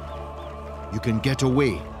law. You can get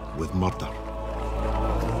away with murder.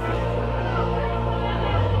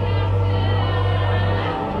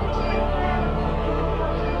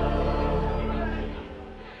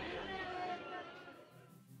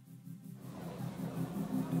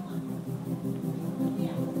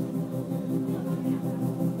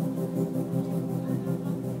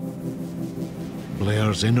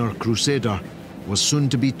 Blair's inner crusader was soon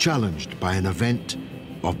to be challenged by an event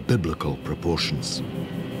of biblical proportions.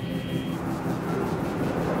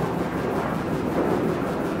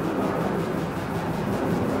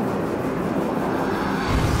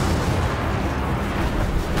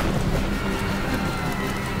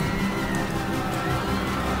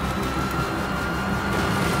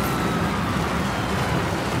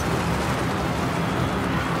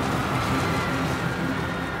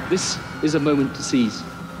 This is a moment to seize.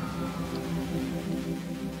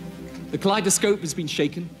 The kaleidoscope has been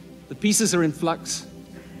shaken. The pieces are in flux.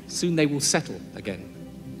 Soon they will settle again.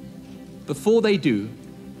 Before they do,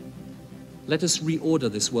 let us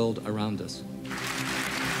reorder this world around us.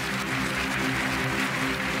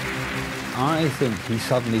 I think he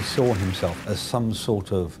suddenly saw himself as some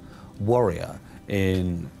sort of warrior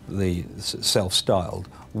in the self-styled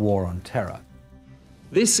war on terror.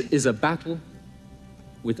 This is a battle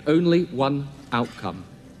with only one outcome: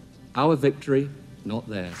 our victory, not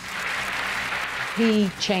theirs.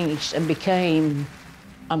 He changed and became,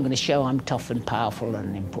 I'm going to show I'm tough and powerful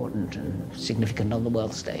and important and significant on the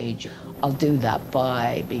world stage. I'll do that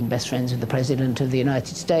by being best friends with the President of the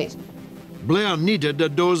United States. Blair needed a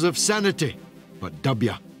dose of sanity, but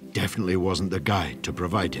W definitely wasn't the guy to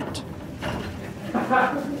provide it.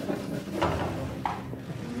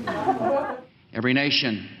 Every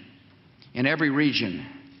nation in every region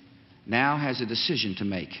now has a decision to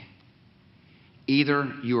make. Either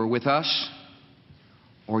you are with us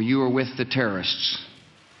or you are with the terrorists.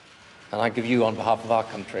 And I give you, on behalf of our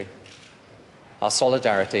country, our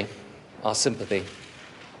solidarity, our sympathy,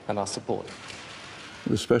 and our support.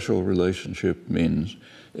 The special relationship means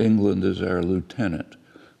England is our lieutenant.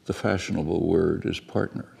 The fashionable word is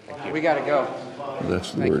partner. We got to go.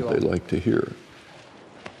 That's the word they like to hear.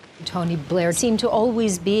 Tony Blair seemed to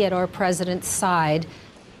always be at our president's side,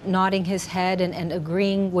 nodding his head and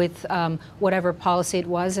agreeing with whatever policy it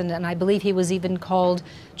was, and I believe he was even called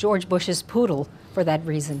George Bush's poodle for that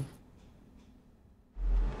reason.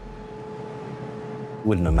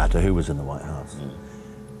 Wouldn't have mattered who was in the White House.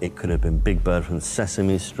 It could have been Big Bird from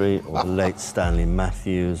Sesame Street, or the late Stanley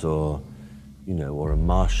Matthews, or, you know, or a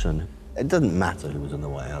Martian. It doesn't matter who was in the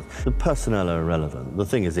White House. The personnel are irrelevant. The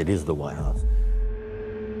thing is, it is the White House.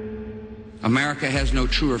 America has no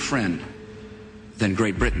truer friend than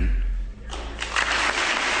Great Britain.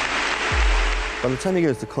 By the time he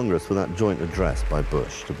goes to Congress with that joint address by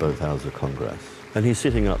Bush to both houses of Congress, and he's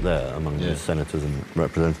sitting up there among the senators and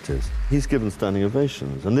representatives, he's given standing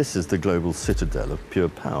ovations. And this is the global citadel of pure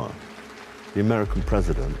power. The American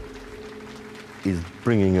president is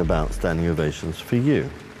bringing about standing ovations for you.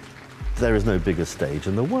 There is no bigger stage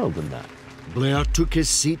in the world than that. Blair took his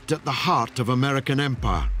seat at the heart of American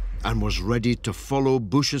empire and was ready to follow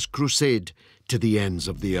Bush's crusade to the ends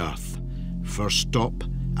of the earth. First stop,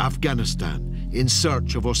 Afghanistan, in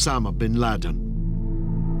search of Osama bin Laden.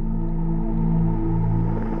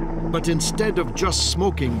 But instead of just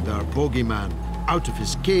smoking their bogeyman out of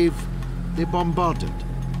his cave, they bombarded,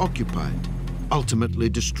 occupied, ultimately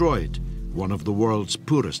destroyed one of the world's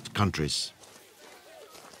poorest countries.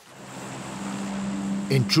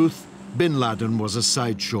 In truth, bin Laden was a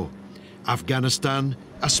sideshow, Afghanistan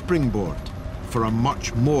a springboard for a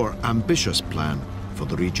much more ambitious plan for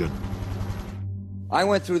the region. I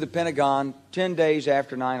went through the Pentagon 10 days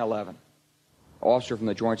after 9/11. An officer from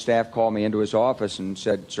the Joint Staff called me into his office and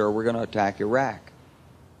said, "Sir, we're going to attack Iraq."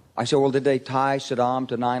 I said, "Well, did they tie Saddam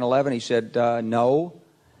to 9/11? He said, "No."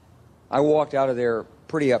 I walked out of there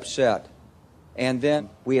pretty upset. And then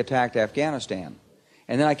we attacked Afghanistan.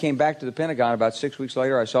 And then I came back to the Pentagon about 6 weeks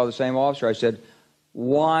later. I saw the same officer. I said,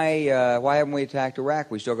 why haven't we attacked Iraq?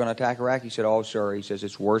 We still going to attack Iraq? He said, "Oh, sir," he says,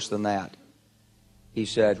 "it's worse than that." He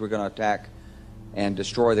said, "We're going to attack and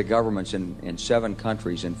destroy the governments in 7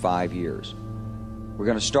 countries in 5 years. We're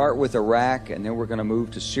going to start with Iraq, and then we're going to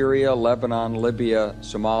move to Syria, Lebanon, Libya,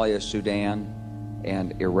 Somalia, Sudan,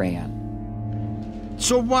 and Iran."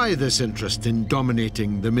 So why this interest in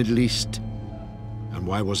dominating the Middle East? And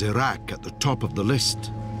why was Iraq at the top of the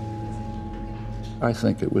list? I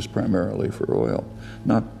think it was primarily for oil,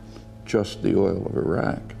 not just the oil of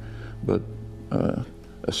Iraq, but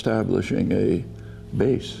establishing a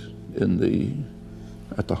base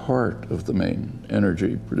at the heart of the main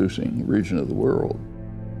energy-producing region of the world.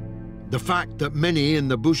 The fact that many in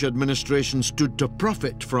the Bush administration stood to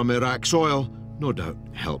profit from Iraq's oil no doubt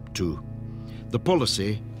helped too. The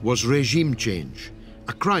policy was regime change,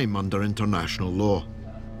 a crime under international law.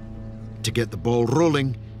 To get the ball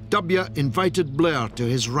rolling, W invited Blair to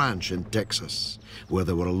his ranch in Texas, where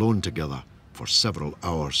they were alone together for several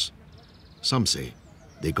hours. Some say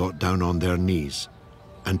they got down on their knees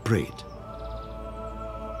and prayed.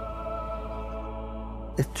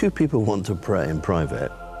 If two people want to pray in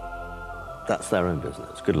private, that's their own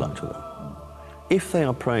business. Good luck to them. If they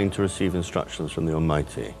are praying to receive instructions from the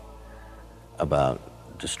Almighty about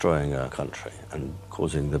destroying our country and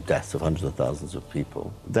causing the deaths of hundreds of thousands of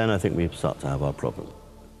people, then I think we start to have our problem.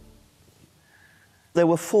 There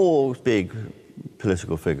were 4 big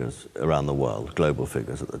political figures around the world, global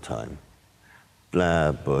figures at the time: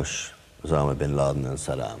 Blair, Bush, Osama bin Laden, and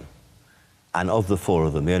Saddam. And of the 4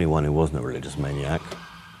 of them, the only one who wasn't a religious maniac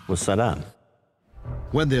was Saddam.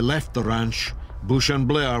 When they left the ranch, Bush and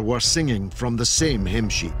Blair were singing from the same hymn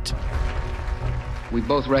sheet. We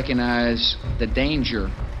both recognize the danger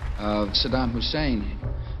of Saddam Hussein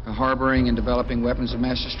harboring and developing weapons of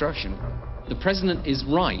mass destruction. The President is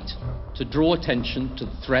right to draw attention to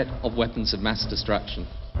the threat of weapons of mass destruction.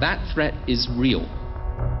 That threat is real.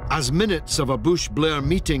 As minutes of a Bush-Blair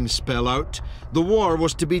meeting spell out, the war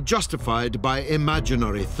was to be justified by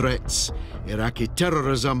imaginary threats, Iraqi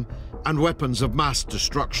terrorism and weapons of mass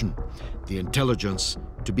destruction, the intelligence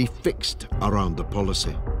to be fixed around the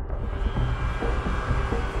policy.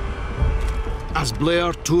 As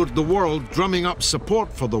Blair toured the world drumming up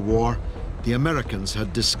support for the war, the Americans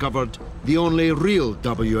had discovered the only real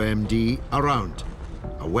WMD around,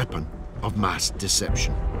 a weapon of mass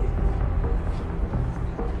deception.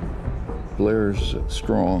 Blair's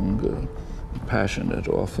strong, passionate,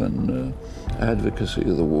 often advocacy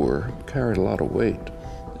of the war carried a lot of weight.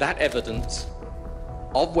 That evidence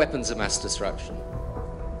of weapons of mass destruction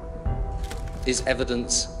is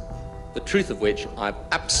evidence, the truth of which I've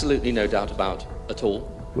absolutely no doubt about at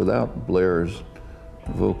all. Without Blair's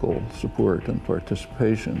vocal support and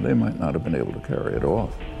participation, they might not have been able to carry it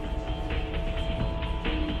off.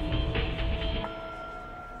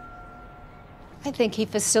 I think he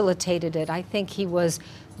facilitated it. I think he was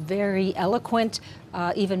very eloquent,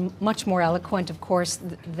 even much more eloquent, of course,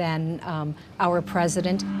 than our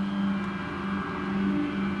president.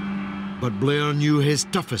 But Blair knew his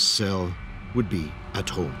toughest sell would be at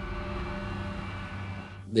home.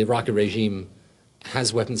 The Iraqi regime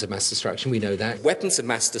has weapons of mass destruction, we know that. Weapons of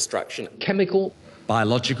mass destruction, chemical,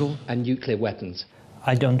 biological, and nuclear weapons.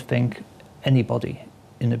 I don't think anybody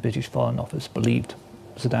in the British Foreign Office believed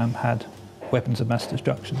Saddam had weapons of mass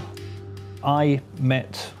destruction. I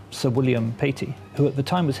met Sir William Patey, who at the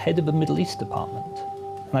time was head of the Middle East department.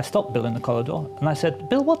 And I stopped Bill in the corridor and I said,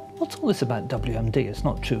 "Bill, what's all this about WMD? It's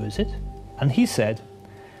not true, is it?" And he said,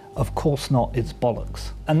 "Of course not, it's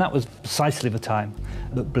bollocks." And that was precisely the time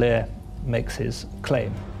that Blair makes his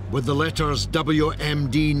claim. With the letters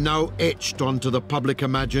WMD now etched onto the public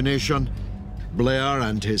imagination, Blair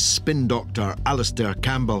and his spin doctor Alistair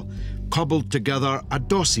Campbell cobbled together a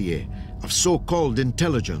dossier of so-called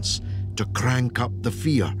intelligence to crank up the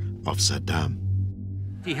fear of Saddam.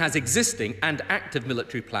 He has existing and active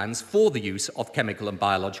military plans for the use of chemical and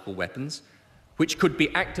biological weapons, which could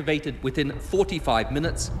be activated within 45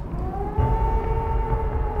 minutes.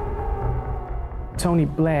 Tony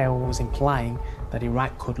Blair was implying that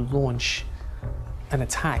Iraq could launch an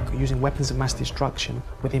attack using weapons of mass destruction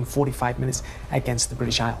within 45 minutes against the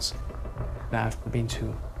British Isles. I've been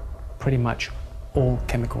to pretty much all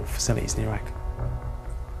chemical facilities in Iraq.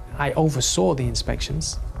 I oversaw the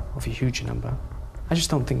inspections of a huge number. I just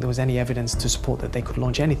don't think there was any evidence to support that they could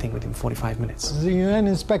launch anything within 45 minutes. The UN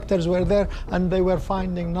inspectors were there and they were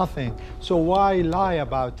finding nothing. So why lie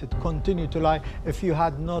about it, continue to lie, if you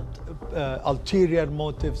had not ulterior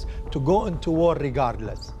motives to go into war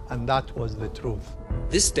regardless? And that was the truth.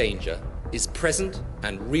 This danger is present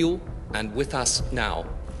and real and with us now,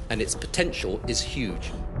 and its potential is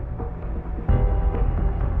huge.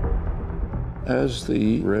 As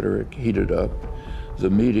the rhetoric heated up, the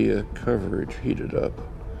media coverage heated up,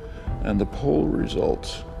 and the poll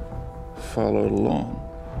results followed along.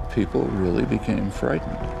 People really became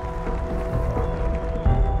frightened.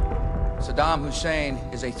 Saddam Hussein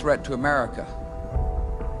is a threat to America.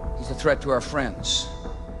 He's a threat to our friends.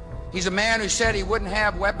 He's a man who said he wouldn't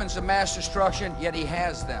have weapons of mass destruction, yet he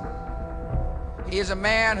has them. He is a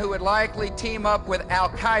man who would likely team up with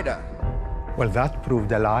Al-Qaeda. Well, that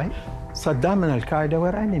proved a lie. Saddam and Al-Qaeda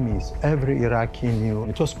were enemies. Every Iraqi knew.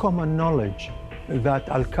 It was common knowledge that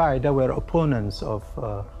Al-Qaeda were opponents of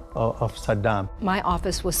Saddam. My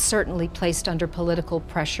office was certainly placed under political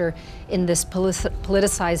pressure in this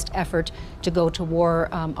politicized effort to go to war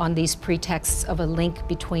on these pretexts of a link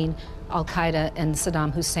between Al-Qaeda and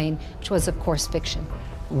Saddam Hussein, which was, of course, fiction.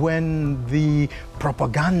 When the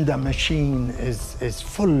propaganda machine is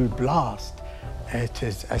full blast, it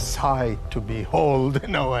is a sight to behold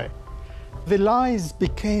in a way. The lies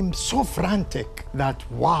became so frantic that,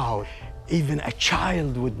 wow, even a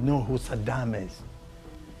child would know who Saddam is,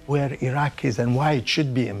 where Iraq is, and why it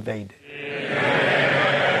should be invaded.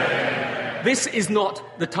 This is not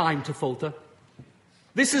the time to falter.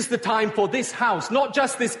 This is the time for this House, not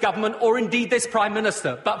just this government or indeed this Prime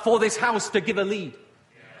Minister, but for this House to give a lead.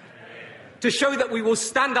 To show that we will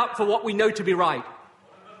stand up for what we know to be right.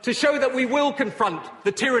 To show that we will confront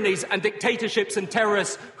the tyrannies and dictatorships and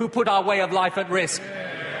terrorists who put our way of life at risk.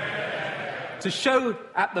 To show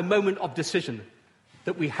at the moment of decision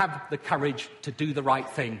that we have the courage to do the right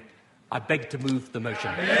thing. I beg to move the motion.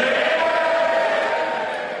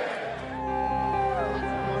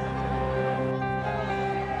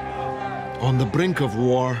 On the brink of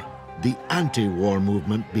war, the anti-war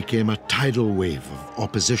movement became a tidal wave of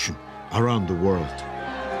opposition around the world.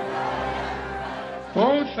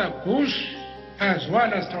 Both Bush as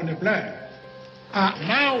well as Tony Blair are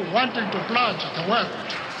now wanting to plunge the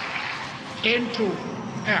world into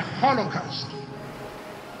a Holocaust.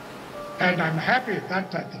 And I'm happy that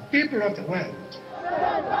the people of the world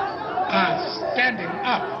are standing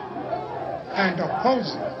up and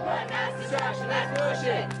opposing.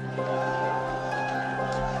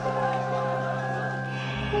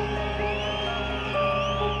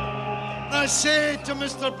 I say to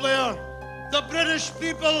Mr. Blair, the British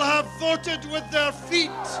people have voted with their feet,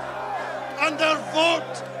 and their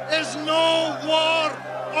vote is no war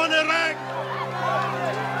on Iraq.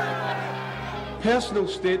 Personal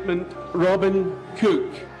statement, Robin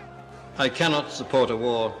Cook. I cannot support a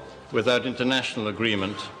war without international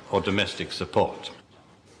agreement or domestic support.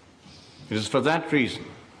 It is for that reason,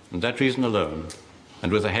 and that reason alone,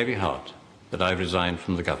 and with a heavy heart, that I resigned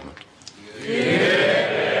from the government.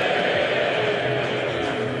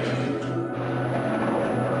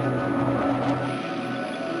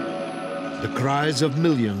 The cries of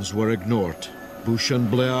millions were ignored. Bush and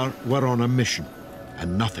Blair were on a mission,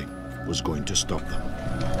 and nothing was going to stop them.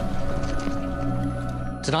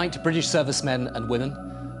 Tonight, British servicemen and women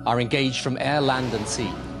are engaged from air, land and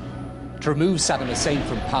sea to remove Saddam Hussein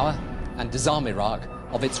from power and disarm Iraq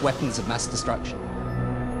of its weapons of mass destruction.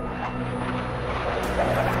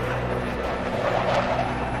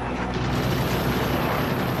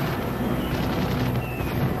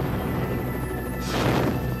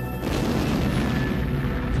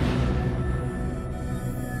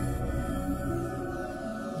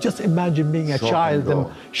 Just imagine being a child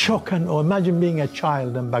imagine being a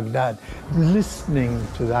child in Baghdad, listening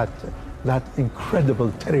to that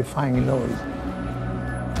incredible, terrifying noise.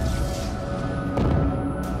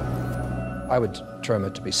 I would term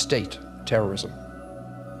it to be state terrorism.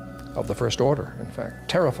 of the First Order, in fact,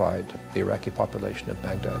 terrified the Iraqi population of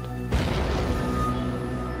Baghdad.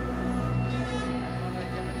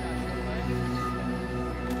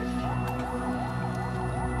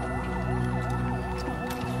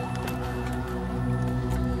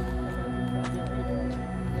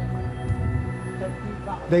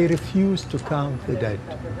 They refuse to count the dead.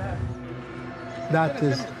 That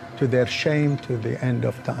is, to their shame, to the end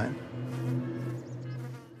of time.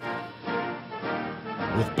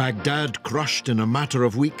 With Baghdad crushed in a matter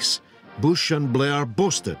of weeks, Bush and Blair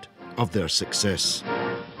boasted of their success.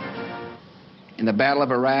 In the Battle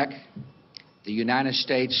of Iraq, the United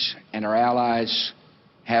States and our allies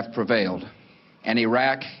have prevailed, and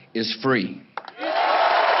Iraq is free.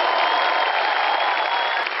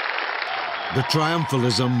 The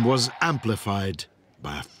triumphalism was amplified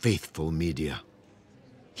by a faithful media.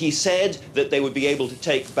 He said that they would be able to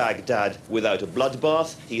take Baghdad without a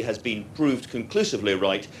bloodbath. He has been proved conclusively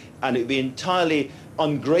right, and it would be entirely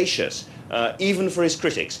ungracious, even for his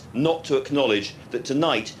critics, not to acknowledge that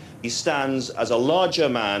tonight he stands as a larger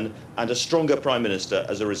man and a stronger Prime Minister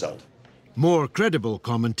as a result. More credible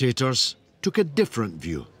commentators took a different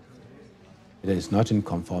view. It is not in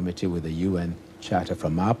conformity with the UN Charter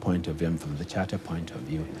from our point of view, and from the Charter point of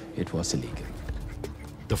view, it was illegal.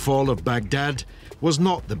 The fall of Baghdad was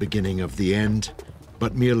not the beginning of the end,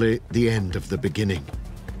 but merely the end of the beginning.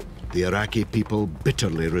 The Iraqi people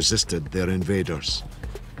bitterly resisted their invaders,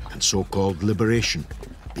 and so-called liberation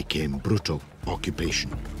became brutal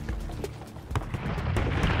occupation.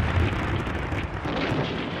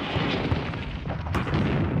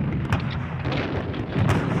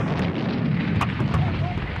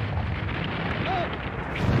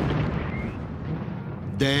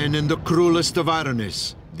 Then, in the cruelest of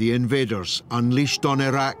ironies, the invaders unleashed on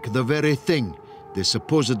Iraq the very thing they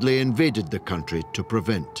supposedly invaded the country to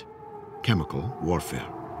prevent: chemical warfare.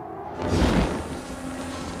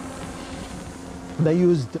 They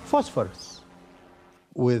used phosphorus.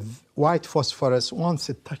 With white phosphorus, once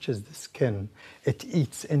it touches the skin, it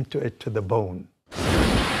eats into it to the bone.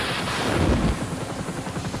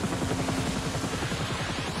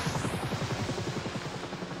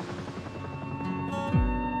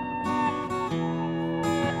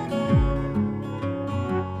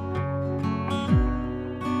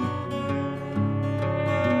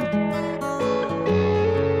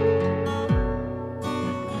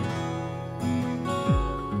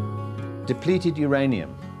 Depleted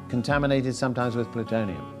uranium, contaminated sometimes with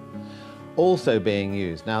plutonium, also being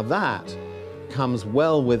used. Now that comes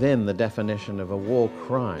well within the definition of a war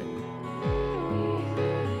crime.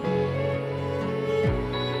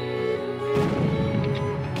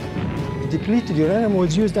 Depleted uranium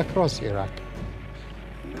was used across Iraq,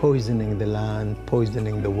 poisoning the land,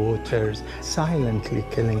 poisoning the waters, silently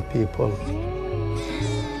killing people.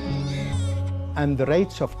 And the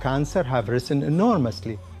rates of cancer have risen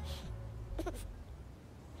enormously.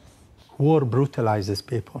 War brutalizes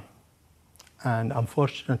people. And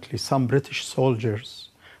unfortunately, some British soldiers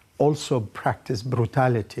also practice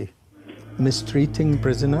brutality, mistreating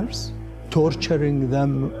prisoners, torturing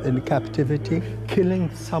them in captivity,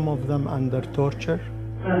 killing some of them under torture.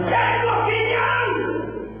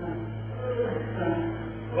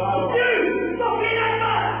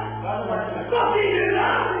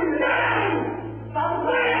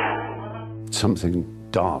 Something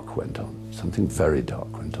dark went on, something very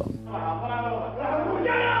dark went on.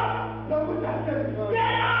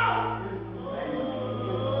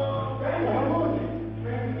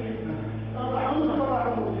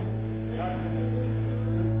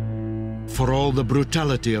 For all the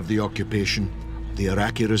brutality of the occupation, the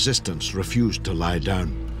Iraqi resistance refused to lie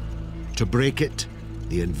down. To break it,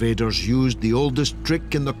 the invaders used the oldest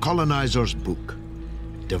trick in the colonizer's book: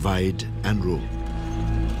 divide and rule.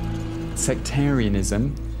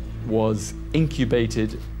 Sectarianism was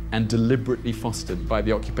incubated and deliberately fostered by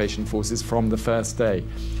the occupation forces from the first day.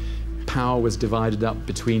 Power was divided up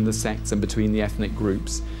between the sects and between the ethnic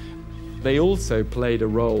groups. They also played a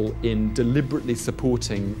role in deliberately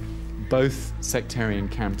supporting both sectarian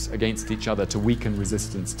camps against each other to weaken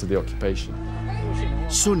resistance to the occupation.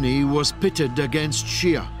 Sunni was pitted against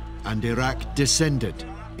Shia, and Iraq descended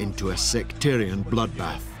into a sectarian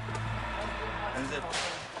bloodbath.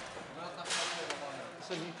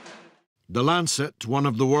 The Lancet, one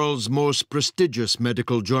of the world's most prestigious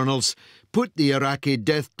medical journals, put the Iraqi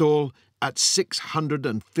death toll at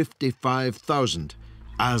 655,000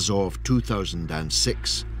 as of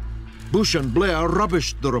 2006. Bush and Blair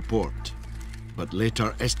rubbished the report, but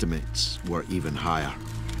later estimates were even higher.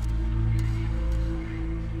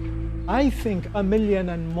 I think 1 million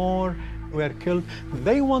and more were killed.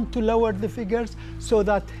 They want to lower the figures so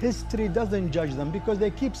that history doesn't judge them, because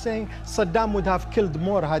they keep saying Saddam would have killed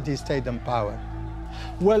more had he stayed in power.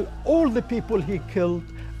 Well, all the people he killed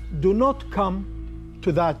do not come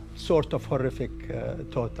to that sort of horrific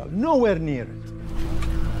total, nowhere near it.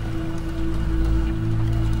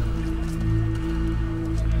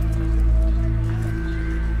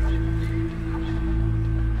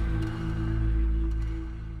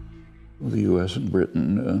 The U.S. and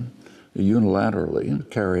Britain unilaterally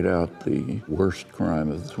carried out the worst crime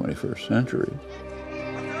of the 21st century.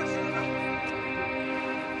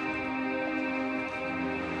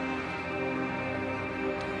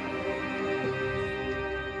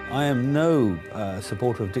 I am no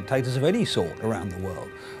supporter of dictators of any sort around the world,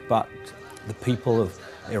 but the people of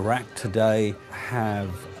Iraq today have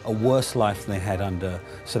a worse life than they had under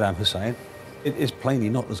Saddam Hussein. It is plainly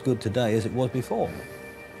not as good today as it was before.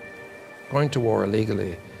 Going to war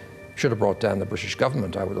illegally should have brought down the British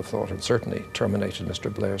government, I would have thought, and certainly terminated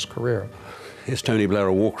Mr. Blair's career. Is Tony Blair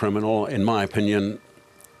a war criminal? In my opinion,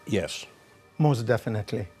 yes. Most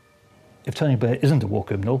definitely. If Tony Blair isn't a war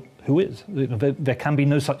criminal, who is? There can be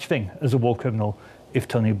no such thing as a war criminal if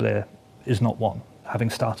Tony Blair is not one, having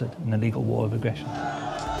started an illegal war of aggression.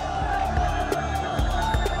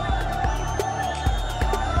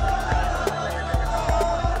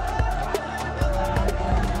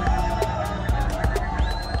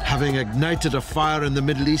 Having ignited a fire in the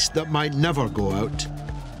Middle East that might never go out,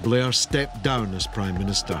 Blair stepped down as Prime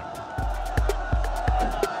Minister.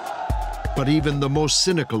 But even the most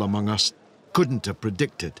cynical among us couldn't have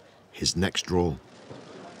predicted his next role.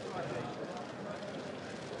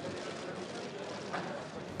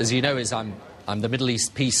 As you know, I'm the Middle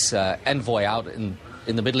East peace envoy out in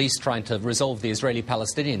the Middle East trying to resolve the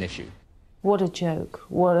Israeli-Palestinian issue. What a joke,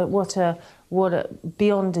 what a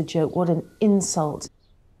beyond a joke, what an insult.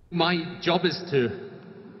 My job is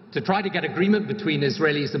to try to get agreement between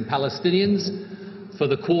Israelis and Palestinians for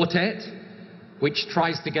the quartet, which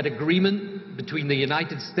tries to get agreement between the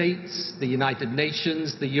United States, the United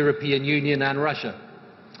Nations, the European Union and Russia.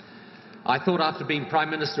 I thought after being Prime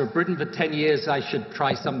Minister of Britain for 10 years I should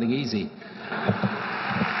try something easy.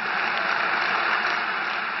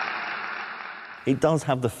 It does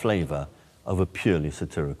have the flavour of a purely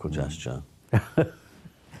satirical gesture.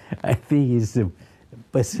 I think he's the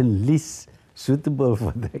person least suitable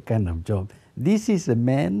for that kind of job. This is a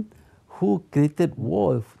man who created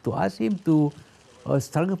war. To ask him to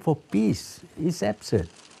struggle for peace is absurd.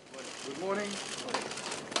 Good morning.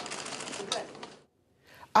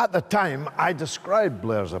 At the time, I described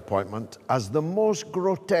Blair's appointment as the most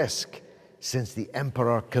grotesque since the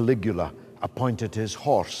Emperor Caligula appointed his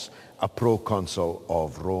horse a proconsul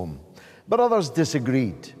of Rome. But others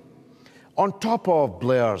disagreed. On top of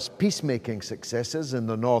Blair's peacemaking successes in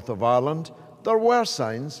the north of Ireland, there were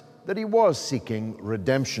signs that he was seeking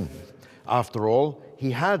redemption. After all, he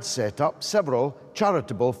had set up several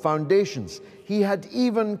charitable foundations. He had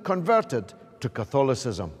even converted to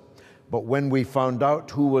Catholicism. But when we found out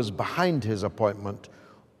who was behind his appointment,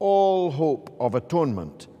 all hope of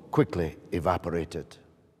atonement quickly evaporated.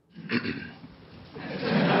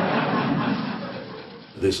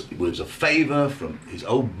 This was a favour from his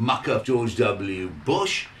old mucker, George W.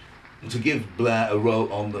 Bush, to give Blair a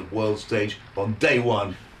role on the world stage on day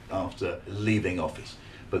one after leaving office.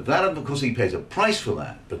 But that, of course, he pays a price for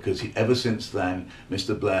that, because ever since then,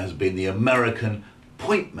 Mr. Blair has been the American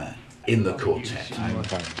point man in the quartet.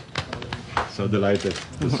 So delighted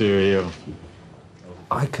to see you here.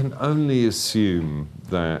 I can only assume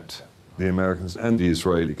that the Americans and the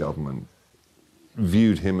Israeli government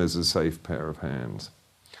viewed him as a safe pair of hands.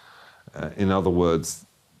 In other words,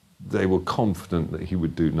 they were confident that he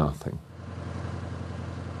would do nothing.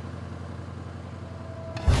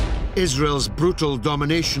 Israel's brutal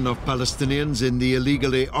domination of Palestinians in the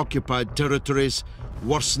illegally occupied territories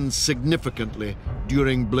worsened significantly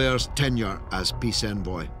during Blair's tenure as peace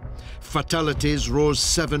envoy. Fatalities rose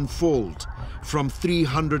sevenfold, from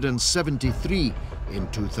 373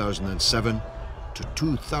 in 2007 to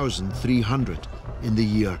 2,300 in the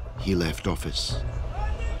year he left office.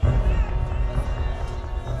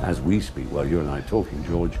 As we speak, while you and I are talking,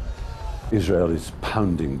 George, Israel is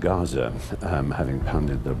pounding Gaza, having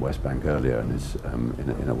pounded the West Bank earlier, and is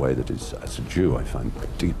in a way that is, as a Jew, I find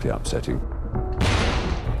deeply upsetting.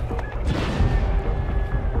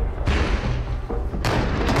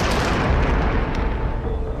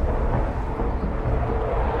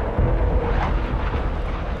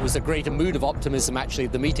 There was a greater mood of optimism, actually,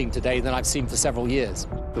 at the meeting today than I've seen for several years.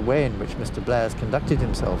 The way in which Mr. Blair has conducted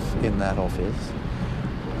himself in that office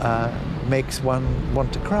makes one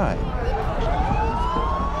want to cry.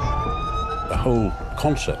 The whole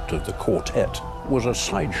concept of the quartet was a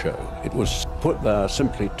sideshow. It was put there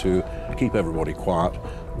simply to keep everybody quiet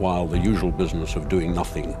while the usual business of doing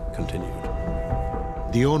nothing continued.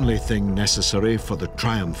 The only thing necessary for the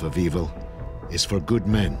triumph of evil is for good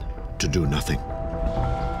men to do nothing.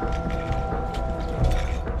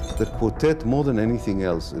 The quartet, more than anything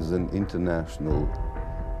else, is an international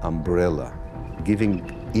umbrella, giving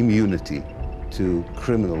immunity to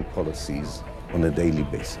criminal policies on a daily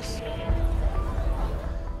basis.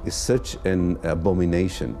 It's such an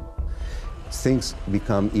abomination. Things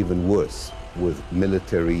become even worse with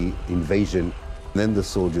military invasion. Then the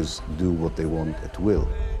soldiers do what they want at will.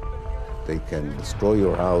 They can destroy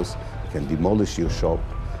your house, they can demolish your shop,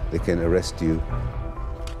 they can arrest you.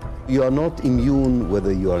 You are not immune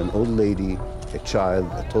whether you are an old lady, a child,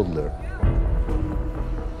 a toddler.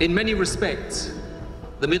 In many respects,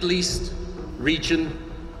 the Middle East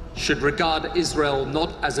region should regard Israel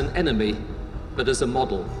not as an enemy, but as a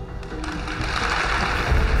model.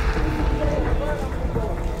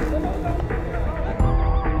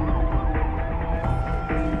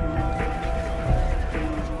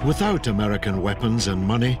 Without American weapons and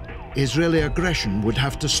money, Israeli aggression would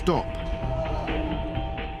have to stop.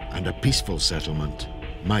 And a peaceful settlement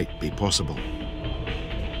might be possible.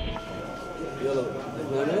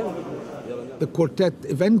 The quartet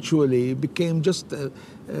eventually became just a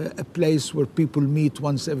place where people meet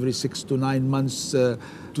once every 6 to 9 months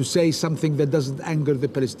to say something that doesn't anger the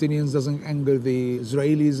Palestinians, doesn't anger the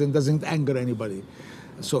Israelis, and doesn't anger anybody.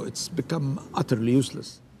 So it's become utterly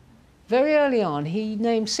useless. Very early on, he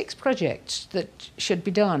named 6 projects that should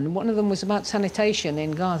be done. One of them was about sanitation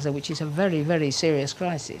in Gaza, which is a very, very serious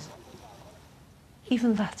crisis.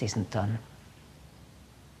 Even that isn't done.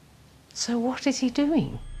 So what is he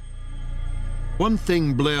doing? One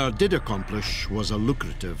thing Blair did accomplish was a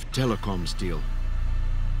lucrative telecoms deal.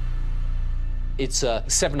 It's a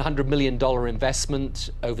 $700 million investment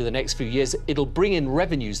over the next few years. It'll bring in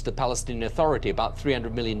revenues to the Palestinian Authority, about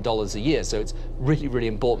 $300 million a year, so it's really, really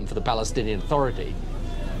important for the Palestinian Authority.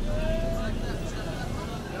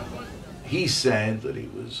 He said that he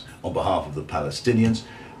was on behalf of the Palestinians,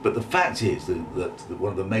 but the fact is that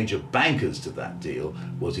one of the major bankers to that deal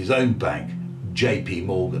was his own bank, JP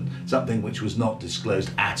Morgan, something which was not disclosed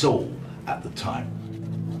at all at the time.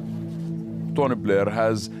 Tony Blair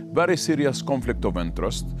has very serious conflict of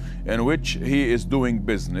interest in which he is doing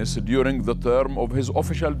business during the term of his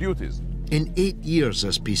official duties. In 8 years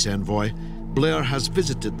as peace envoy, Blair has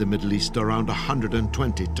visited the Middle East around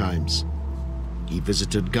 120 times. He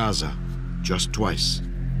visited Gaza just twice.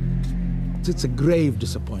 It's a grave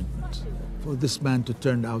disappointment for this man to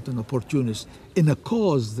turn out an opportunist in a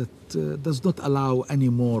cause that does not allow any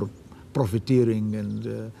more profiteering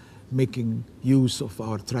and making use of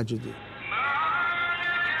our tragedy.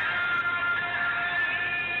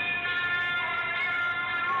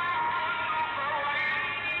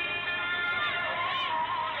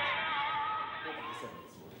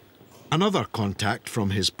 Another contact from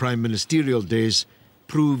his prime ministerial days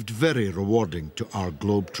proved very rewarding to our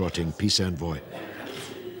globe-trotting peace envoy.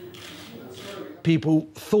 People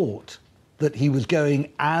thought that he was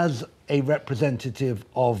going as a representative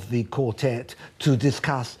of the quartet to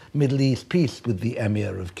discuss Middle East peace with the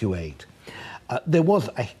Emir of Kuwait. There was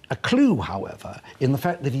a clue, however, in the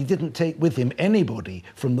fact that he didn't take with him anybody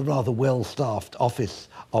from the rather well-staffed office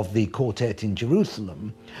of the quartet in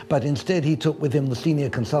Jerusalem, but instead he took with him the senior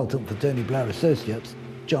consultant for Tony Blair Associates,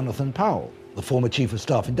 Jonathan Powell, the former chief of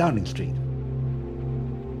staff in Downing Street.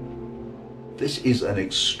 This is an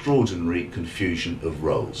extraordinary confusion of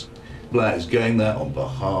roles. Blair is going there on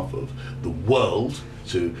behalf of the world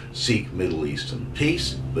to seek Middle Eastern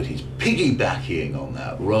peace, but he's piggybacking on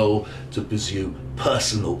that role to pursue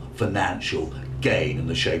personal financial gain in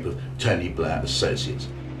the shape of Tony Blair Associates.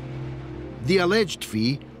 The alleged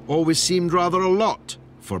fee always seemed rather a lot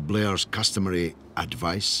for Blair's customary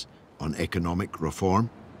advice on economic reform.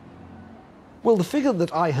 Well, the figure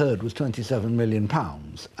that I heard was £27 million,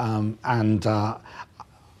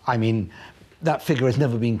 I mean, that figure has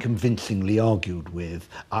never been convincingly argued with.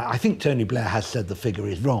 I think Tony Blair has said the figure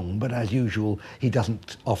is wrong, but as usual, he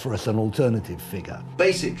doesn't offer us an alternative figure.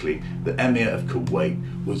 Basically, the Emir of Kuwait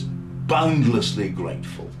was boundlessly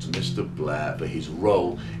grateful to Mr. Blair for his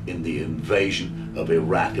role in the invasion of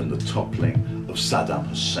Iraq and the toppling of Saddam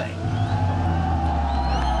Hussein.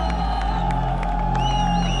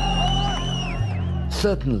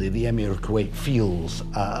 Certainly the Emir of Kuwait feels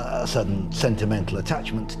a certain sentimental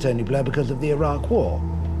attachment to Tony Blair because of the Iraq War.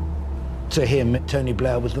 To him, Tony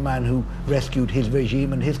Blair was the man who rescued his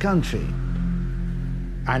regime and his country.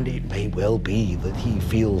 And it may well be that he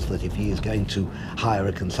feels that if he is going to hire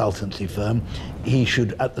a consultancy firm, he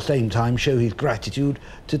should at the same time show his gratitude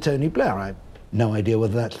to Tony Blair. I have no idea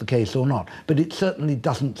whether that's the case or not, but it certainly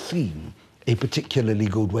doesn't seem a particularly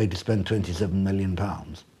good way to spend £27 million.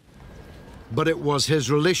 But it was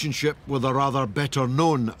his relationship with a rather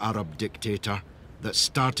better-known Arab dictator that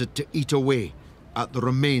started to eat away at the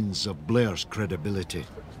remains of Blair's credibility.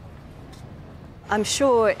 I'm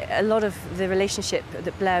sure a lot of the relationship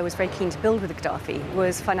that Blair was very keen to build with Gaddafi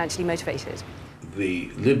was financially motivated. The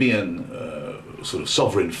Libyan sort of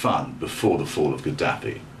sovereign fund before the fall of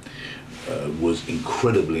Gaddafi was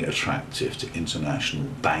incredibly attractive to international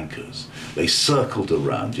bankers. They circled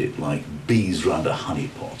around it like bees round a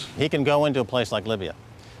honeypot. He can go into a place like Libya,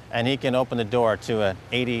 and he can open the door to an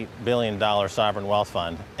 $80 billion sovereign wealth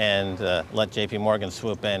fund and let JP Morgan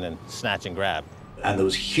swoop in and snatch and grab. And there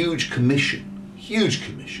was huge commission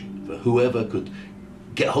for whoever could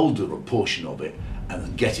get hold of a portion of it and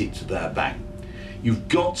then get it to their bank. You've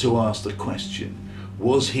got to ask the question,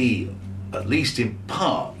 was he, at least in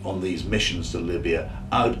part on these missions to Libya,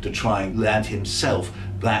 out to try and land himself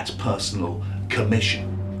that personal commission?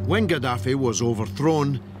 When Gaddafi was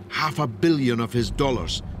overthrown, $500 million of his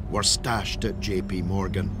dollars were stashed at JP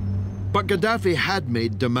Morgan. But Gaddafi had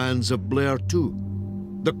made demands of Blair too.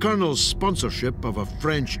 The colonel's sponsorship of a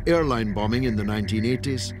French airline bombing in the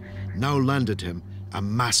 1980s now landed him a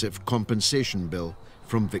massive compensation bill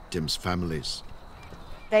from victims' families.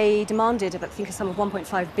 They demanded, I think, a sum of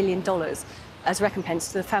 $1.5 billion as recompense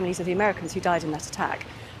to the families of the Americans who died in that attack.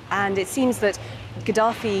 And it seems that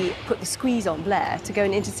Gaddafi put the squeeze on Blair to go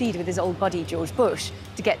and intercede with his old buddy George Bush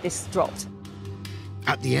to get this dropped.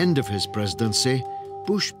 At the end of his presidency,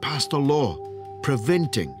 Bush passed a law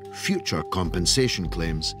preventing future compensation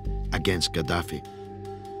claims against Gaddafi.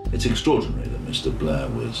 It's extraordinary that Mr. Blair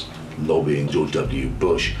was lobbying George W.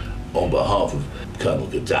 Bush on behalf of Colonel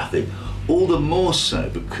Gaddafi, all the more so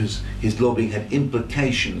because his lobbying had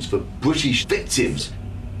implications for British victims.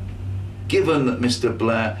 Given that Mr.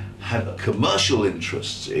 Blair had commercial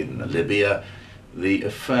interests in Libya, the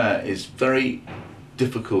affair is very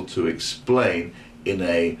difficult to explain in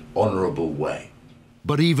an honourable way.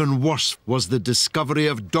 But even worse was the discovery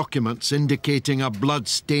of documents indicating a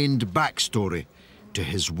blood-stained backstory to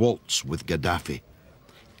his waltz with Gaddafi.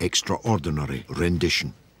 Extraordinary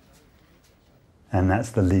rendition. And that's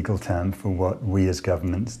the legal term for what we as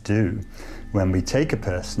governments do. When we take a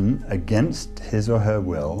person against his or her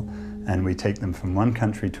will and we take them from one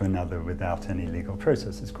country to another without any legal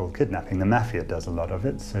process, it's called kidnapping. The mafia does a lot of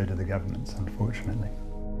it, so do the governments, unfortunately.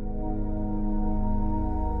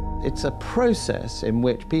 It's a process in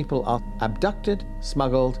which people are abducted,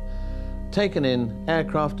 smuggled, taken in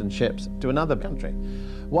aircraft and ships to another country,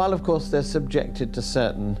 while of course they're subjected to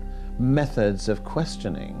certain methods of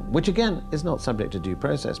questioning, which again is not subject to due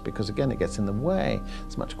process because again it gets in the way.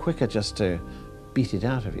 It's much quicker just to beat it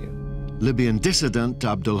out of you. Libyan dissident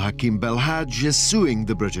Abdul Hakim Belhaj is suing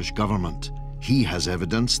the British government. He has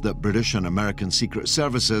evidence that British and American secret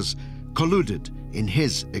services colluded in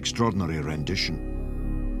his extraordinary rendition.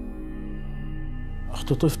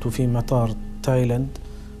 اختطفت في مطار تايلاند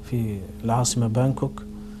في العاصمة بانكوك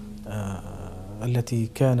التي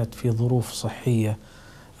كانت في ظروف صحية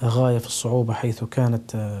غاية في الصعوبة حيث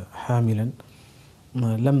كانت حاملا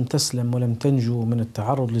لم تسلم ولم تنجو من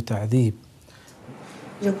التعرض لتعذيب.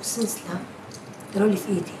 جابوا السلسلة داروا لي في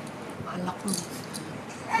ايدي وعلقوني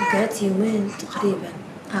وقعدت يومين تقريبا.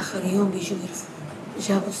 آخر يوم بيجوا يرفعوني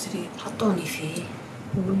جابوا سرير حطوني فيه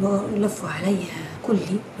ولفوا علي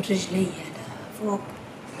كلي والرجلي فوق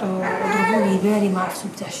وضربوني باري ما عرفت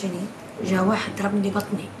بتاع شنو. جا واحد ضربني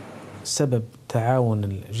بطني. سبب تعاون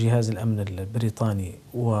الجهاز الأمن البريطاني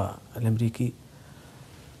والأمريكي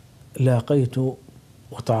لاقيت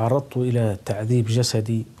وتعرضت إلى تعذيب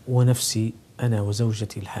جسدي ونفسي أنا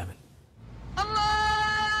وزوجتي الحامل.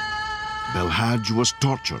 Belhaj was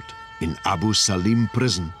tortured in Abu Salim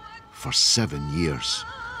prison for 7 years.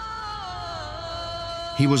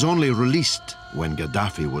 He was only released when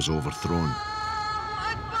Gaddafi was overthrown.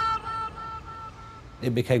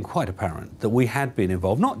 It became quite apparent that we had been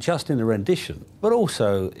involved, not just in the rendition, but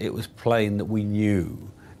also it was plain that we knew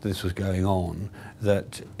this was going on,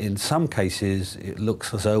 that in some cases it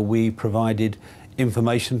looks as though we provided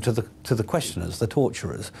information to the questioners, the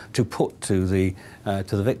torturers, to put to the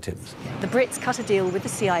victims. The Brits cut a deal with the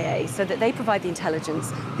CIA so that they provide the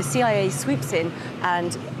intelligence. The CIA swoops in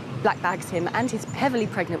and black bags him and his heavily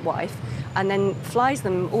pregnant wife and then flies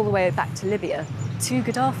them all the way back to Libya to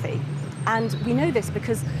Gaddafi. And we know this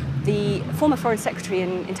because the former Foreign Secretary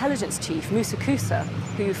and Intelligence Chief, Moussa Koussa,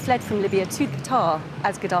 who fled from Libya to Qatar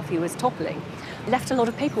as Gaddafi was toppling, left a lot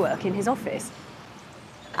of paperwork in his office.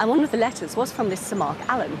 And one of the letters was from this Sir Mark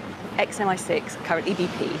Allen, ex-MI6, currently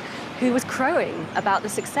BP, who was crowing about the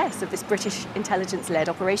success of this British intelligence-led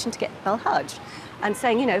operation to get Belhaj, and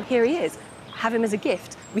saying, you know, here he is, have him as a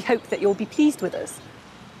gift. We hope that you'll be pleased with us.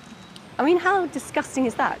 I mean, how disgusting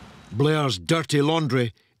is that? Blair's dirty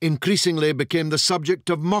laundry increasingly became the subject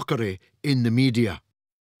of mockery in the media.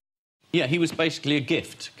 Yeah, he was basically a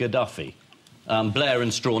gift, Gaddafi. Blair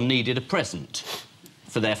and Strawn needed a present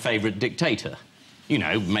for their favourite dictator. You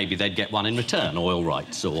know, maybe they'd get one in return, oil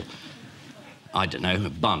rights, or, I don't know, a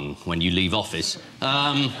bung when you leave office.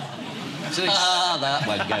 That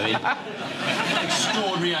won't go in.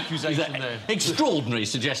 Extraordinary accusation there. Extraordinary,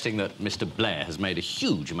 suggesting that Mr. Blair has made a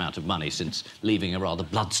huge amount of money since leaving a rather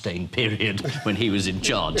bloodstained period when he was in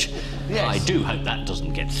charge. Yes. I do hope that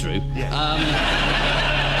doesn't get through. Yes.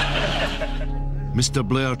 Mr.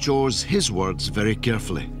 Blair chose his words very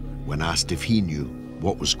carefully when asked if he knew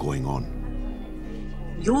what was going on.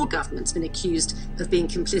 Your government's been accused of being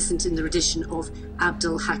complicit in the rendition of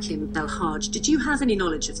Abdul Hakim Belhaj. Did you have any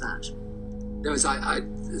knowledge of that? No, as I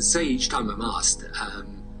say each time I'm asked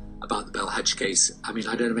about the Belhaj case, I mean,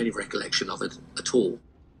 I don't have any recollection of it at all.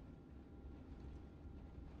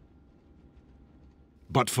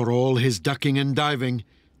 But for all his ducking and diving,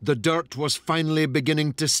 the dirt was finally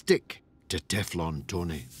beginning to stick to Teflon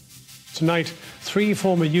Tony. Tonight, 3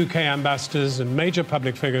 former UK ambassadors and major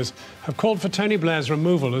public figures have called for Tony Blair's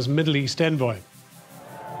removal as Middle East envoy.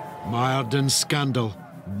 Mired in scandal,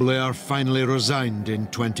 Blair finally resigned in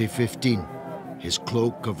 2015, his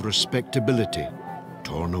cloak of respectability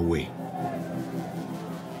torn away.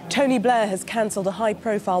 Tony Blair has cancelled a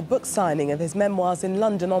high-profile book signing of his memoirs in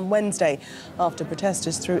London on Wednesday after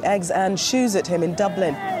protesters threw eggs and shoes at him in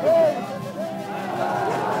Dublin.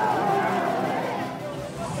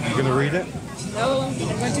 You going to read it? No, I'm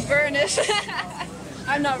going to burn it.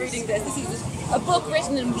 I'm not reading this. This is a book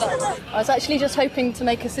written in blood. I was actually just hoping to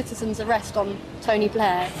make a citizen's arrest on Tony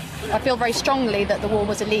Blair. I feel very strongly that the war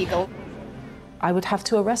was illegal. I would have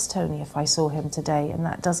to arrest Tony if I saw him today, and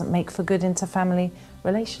that doesn't make for good inter-family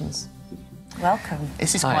relations. Welcome.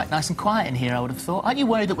 This is quite nice and quiet in here, I would have thought. Aren't you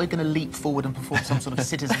worried that we're going to leap forward and perform some sort of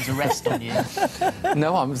citizen's arrest on you?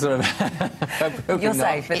 No, I'm sort of... You're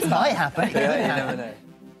safe. It might happen. You never know.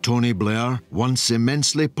 Tony Blair, once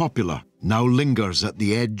immensely popular, now lingers at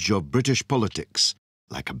the edge of British politics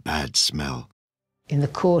like a bad smell. In the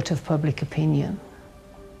court of public opinion,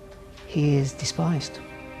 he is despised.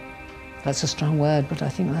 That's a strong word, but I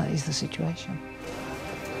think that is the situation.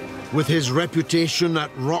 With his reputation at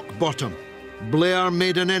rock bottom, Blair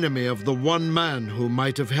made an enemy of the one man who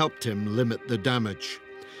might have helped him limit the damage.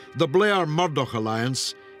 The Blair-Murdoch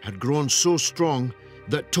alliance had grown so strong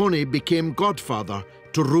that Tony became godfather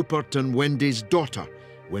to Rupert and Wendy's daughter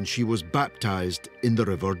when she was baptized in the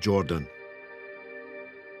River Jordan.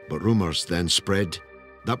 But rumours then spread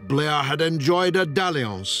that Blair had enjoyed a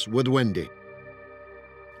dalliance with Wendy.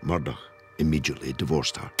 Murdoch immediately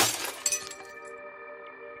divorced her.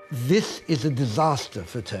 This is a disaster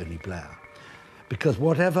for Tony Blair, because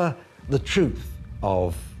whatever the truth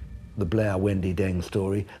of the Blair-Wendy Deng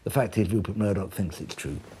story, the fact is Rupert Murdoch thinks it's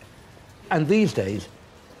true. And these days,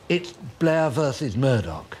 it's Blair versus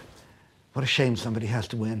Murdoch. What a shame somebody has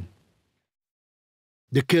to win.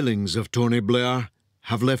 The killings of Tony Blair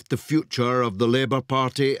have left the future of the Labour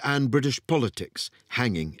Party and British politics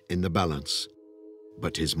hanging in the balance.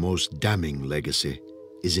 But his most damning legacy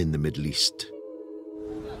is in the Middle East.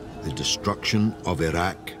 The destruction of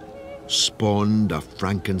Iraq spawned a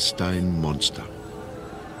Frankenstein monster,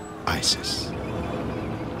 ISIS.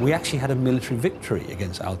 We actually had a military victory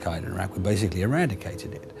against Al-Qaeda in Iraq. We basically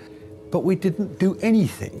eradicated it. But we didn't do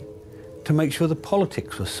anything to make sure the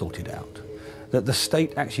politics was sorted out, that the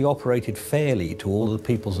state actually operated fairly to all the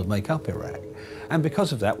peoples that make up Iraq. And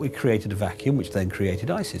because of that, we created a vacuum, which then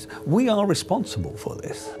created ISIS. We are responsible for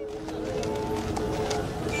this.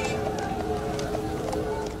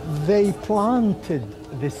 They planted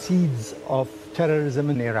the seeds of terrorism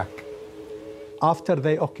in Iraq. After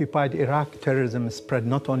they occupied Iraq, terrorism spread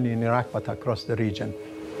not only in Iraq, but across the region.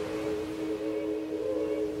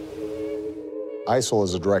 ISIL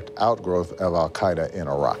is a direct outgrowth of Al-Qaeda in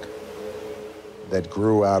Iraq that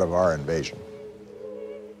grew out of our invasion,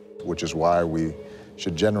 which is why we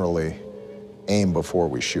should generally aim before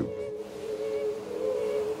we shoot.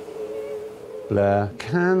 Blair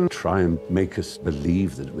can try and make us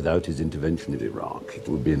believe that without his intervention in Iraq, it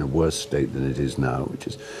would be in a worse state than it is now, which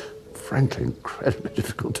is frankly incredibly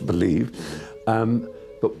difficult to believe.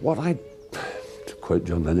 But what to quote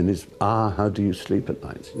John Lennon, is, how do you sleep at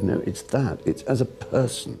night? You know, it's that. It's as a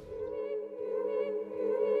person.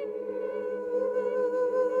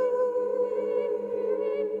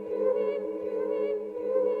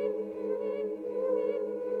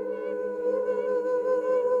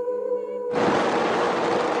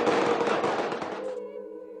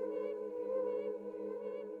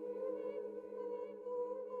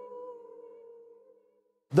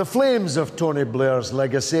 The flames of Tony Blair's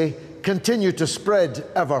legacy continue to spread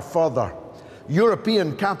ever further.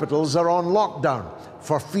 European capitals are on lockdown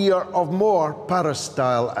for fear of more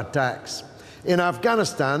Paris-style attacks. In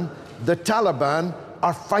Afghanistan, the Taliban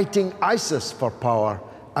are fighting ISIS for power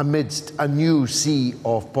amidst a new sea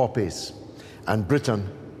of poppies. And Britain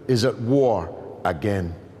is at war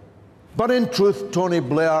again. But in truth, Tony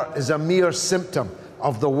Blair is a mere symptom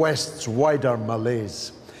of the West's wider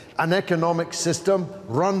malaise. An economic system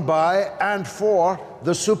run by and for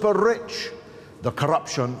the super-rich, the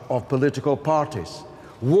corruption of political parties,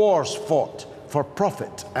 wars fought for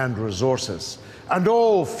profit and resources, and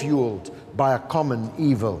all fueled by a common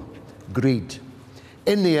evil, greed.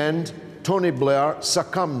 In the end, Tony Blair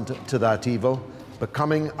succumbed to that evil,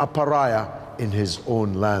 becoming a pariah in his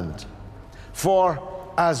own land. For,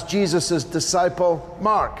 as Jesus' disciple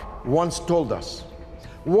Mark once told us,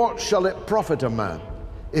 "What shall it profit a man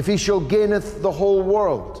if he shall gaineth the whole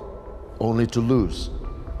world, only to lose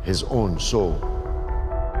his own soul?"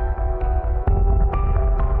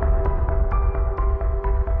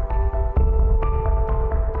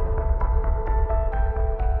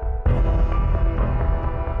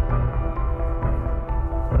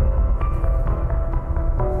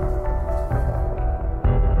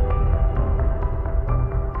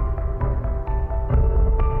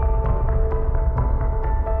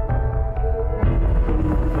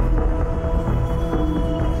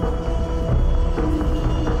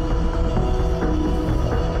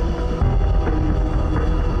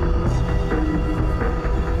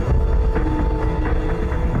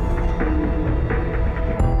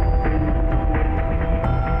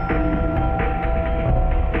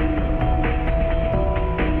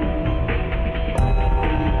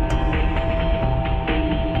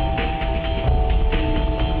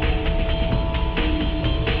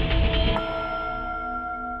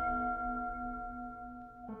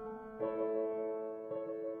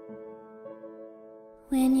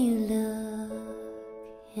 When you look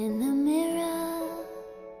in the mirror,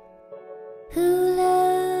 who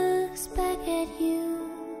looks back at you?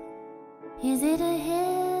 Is it a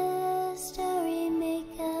history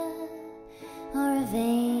maker or a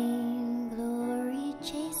vain glory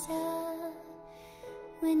chaser?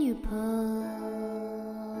 When you pull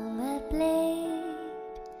that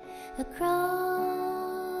blade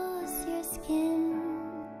across your skin,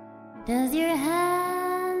 does your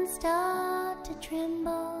hand start to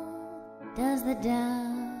tremble? Does the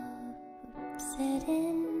doubt set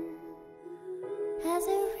in? As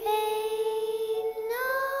a rain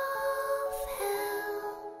of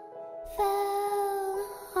hell fell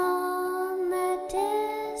on that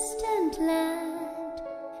distant land,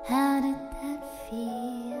 how did that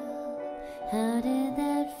feel? How did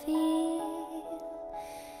that feel?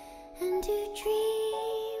 And do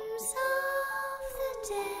dreams of the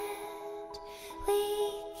dead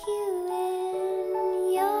wake you in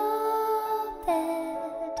your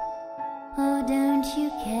bed? Oh, don't you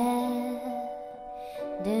care?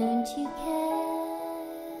 Don't you care?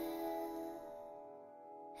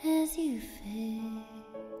 As you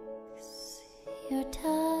fix your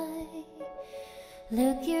tie,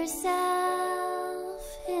 look yourself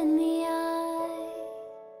in the eye.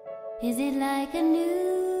 Is it like a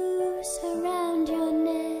noose around your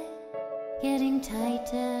neck, getting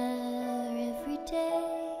tighter every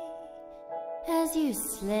day? As you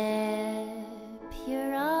slip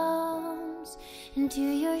your arms into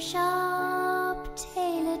your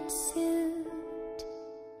sharp-tailored suit,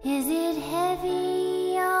 is it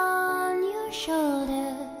heavy on your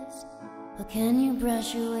shoulders, or can you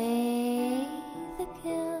brush away the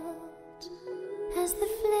guilt? As the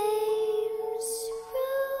flames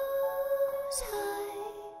rose high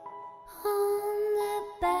on the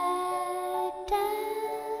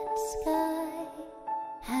Baghdad sky,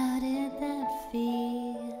 how did that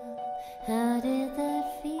feel? How did that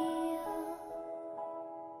feel?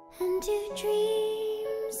 And do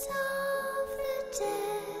dreams of the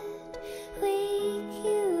dead wake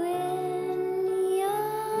you in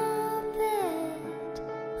your bed?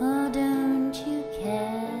 Oh, don't you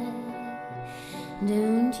care?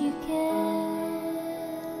 Don't you care?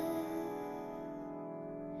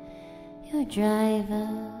 Your driver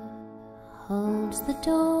holds the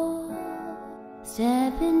door.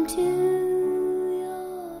 Step into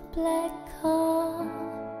your black car.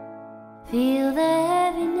 Feel the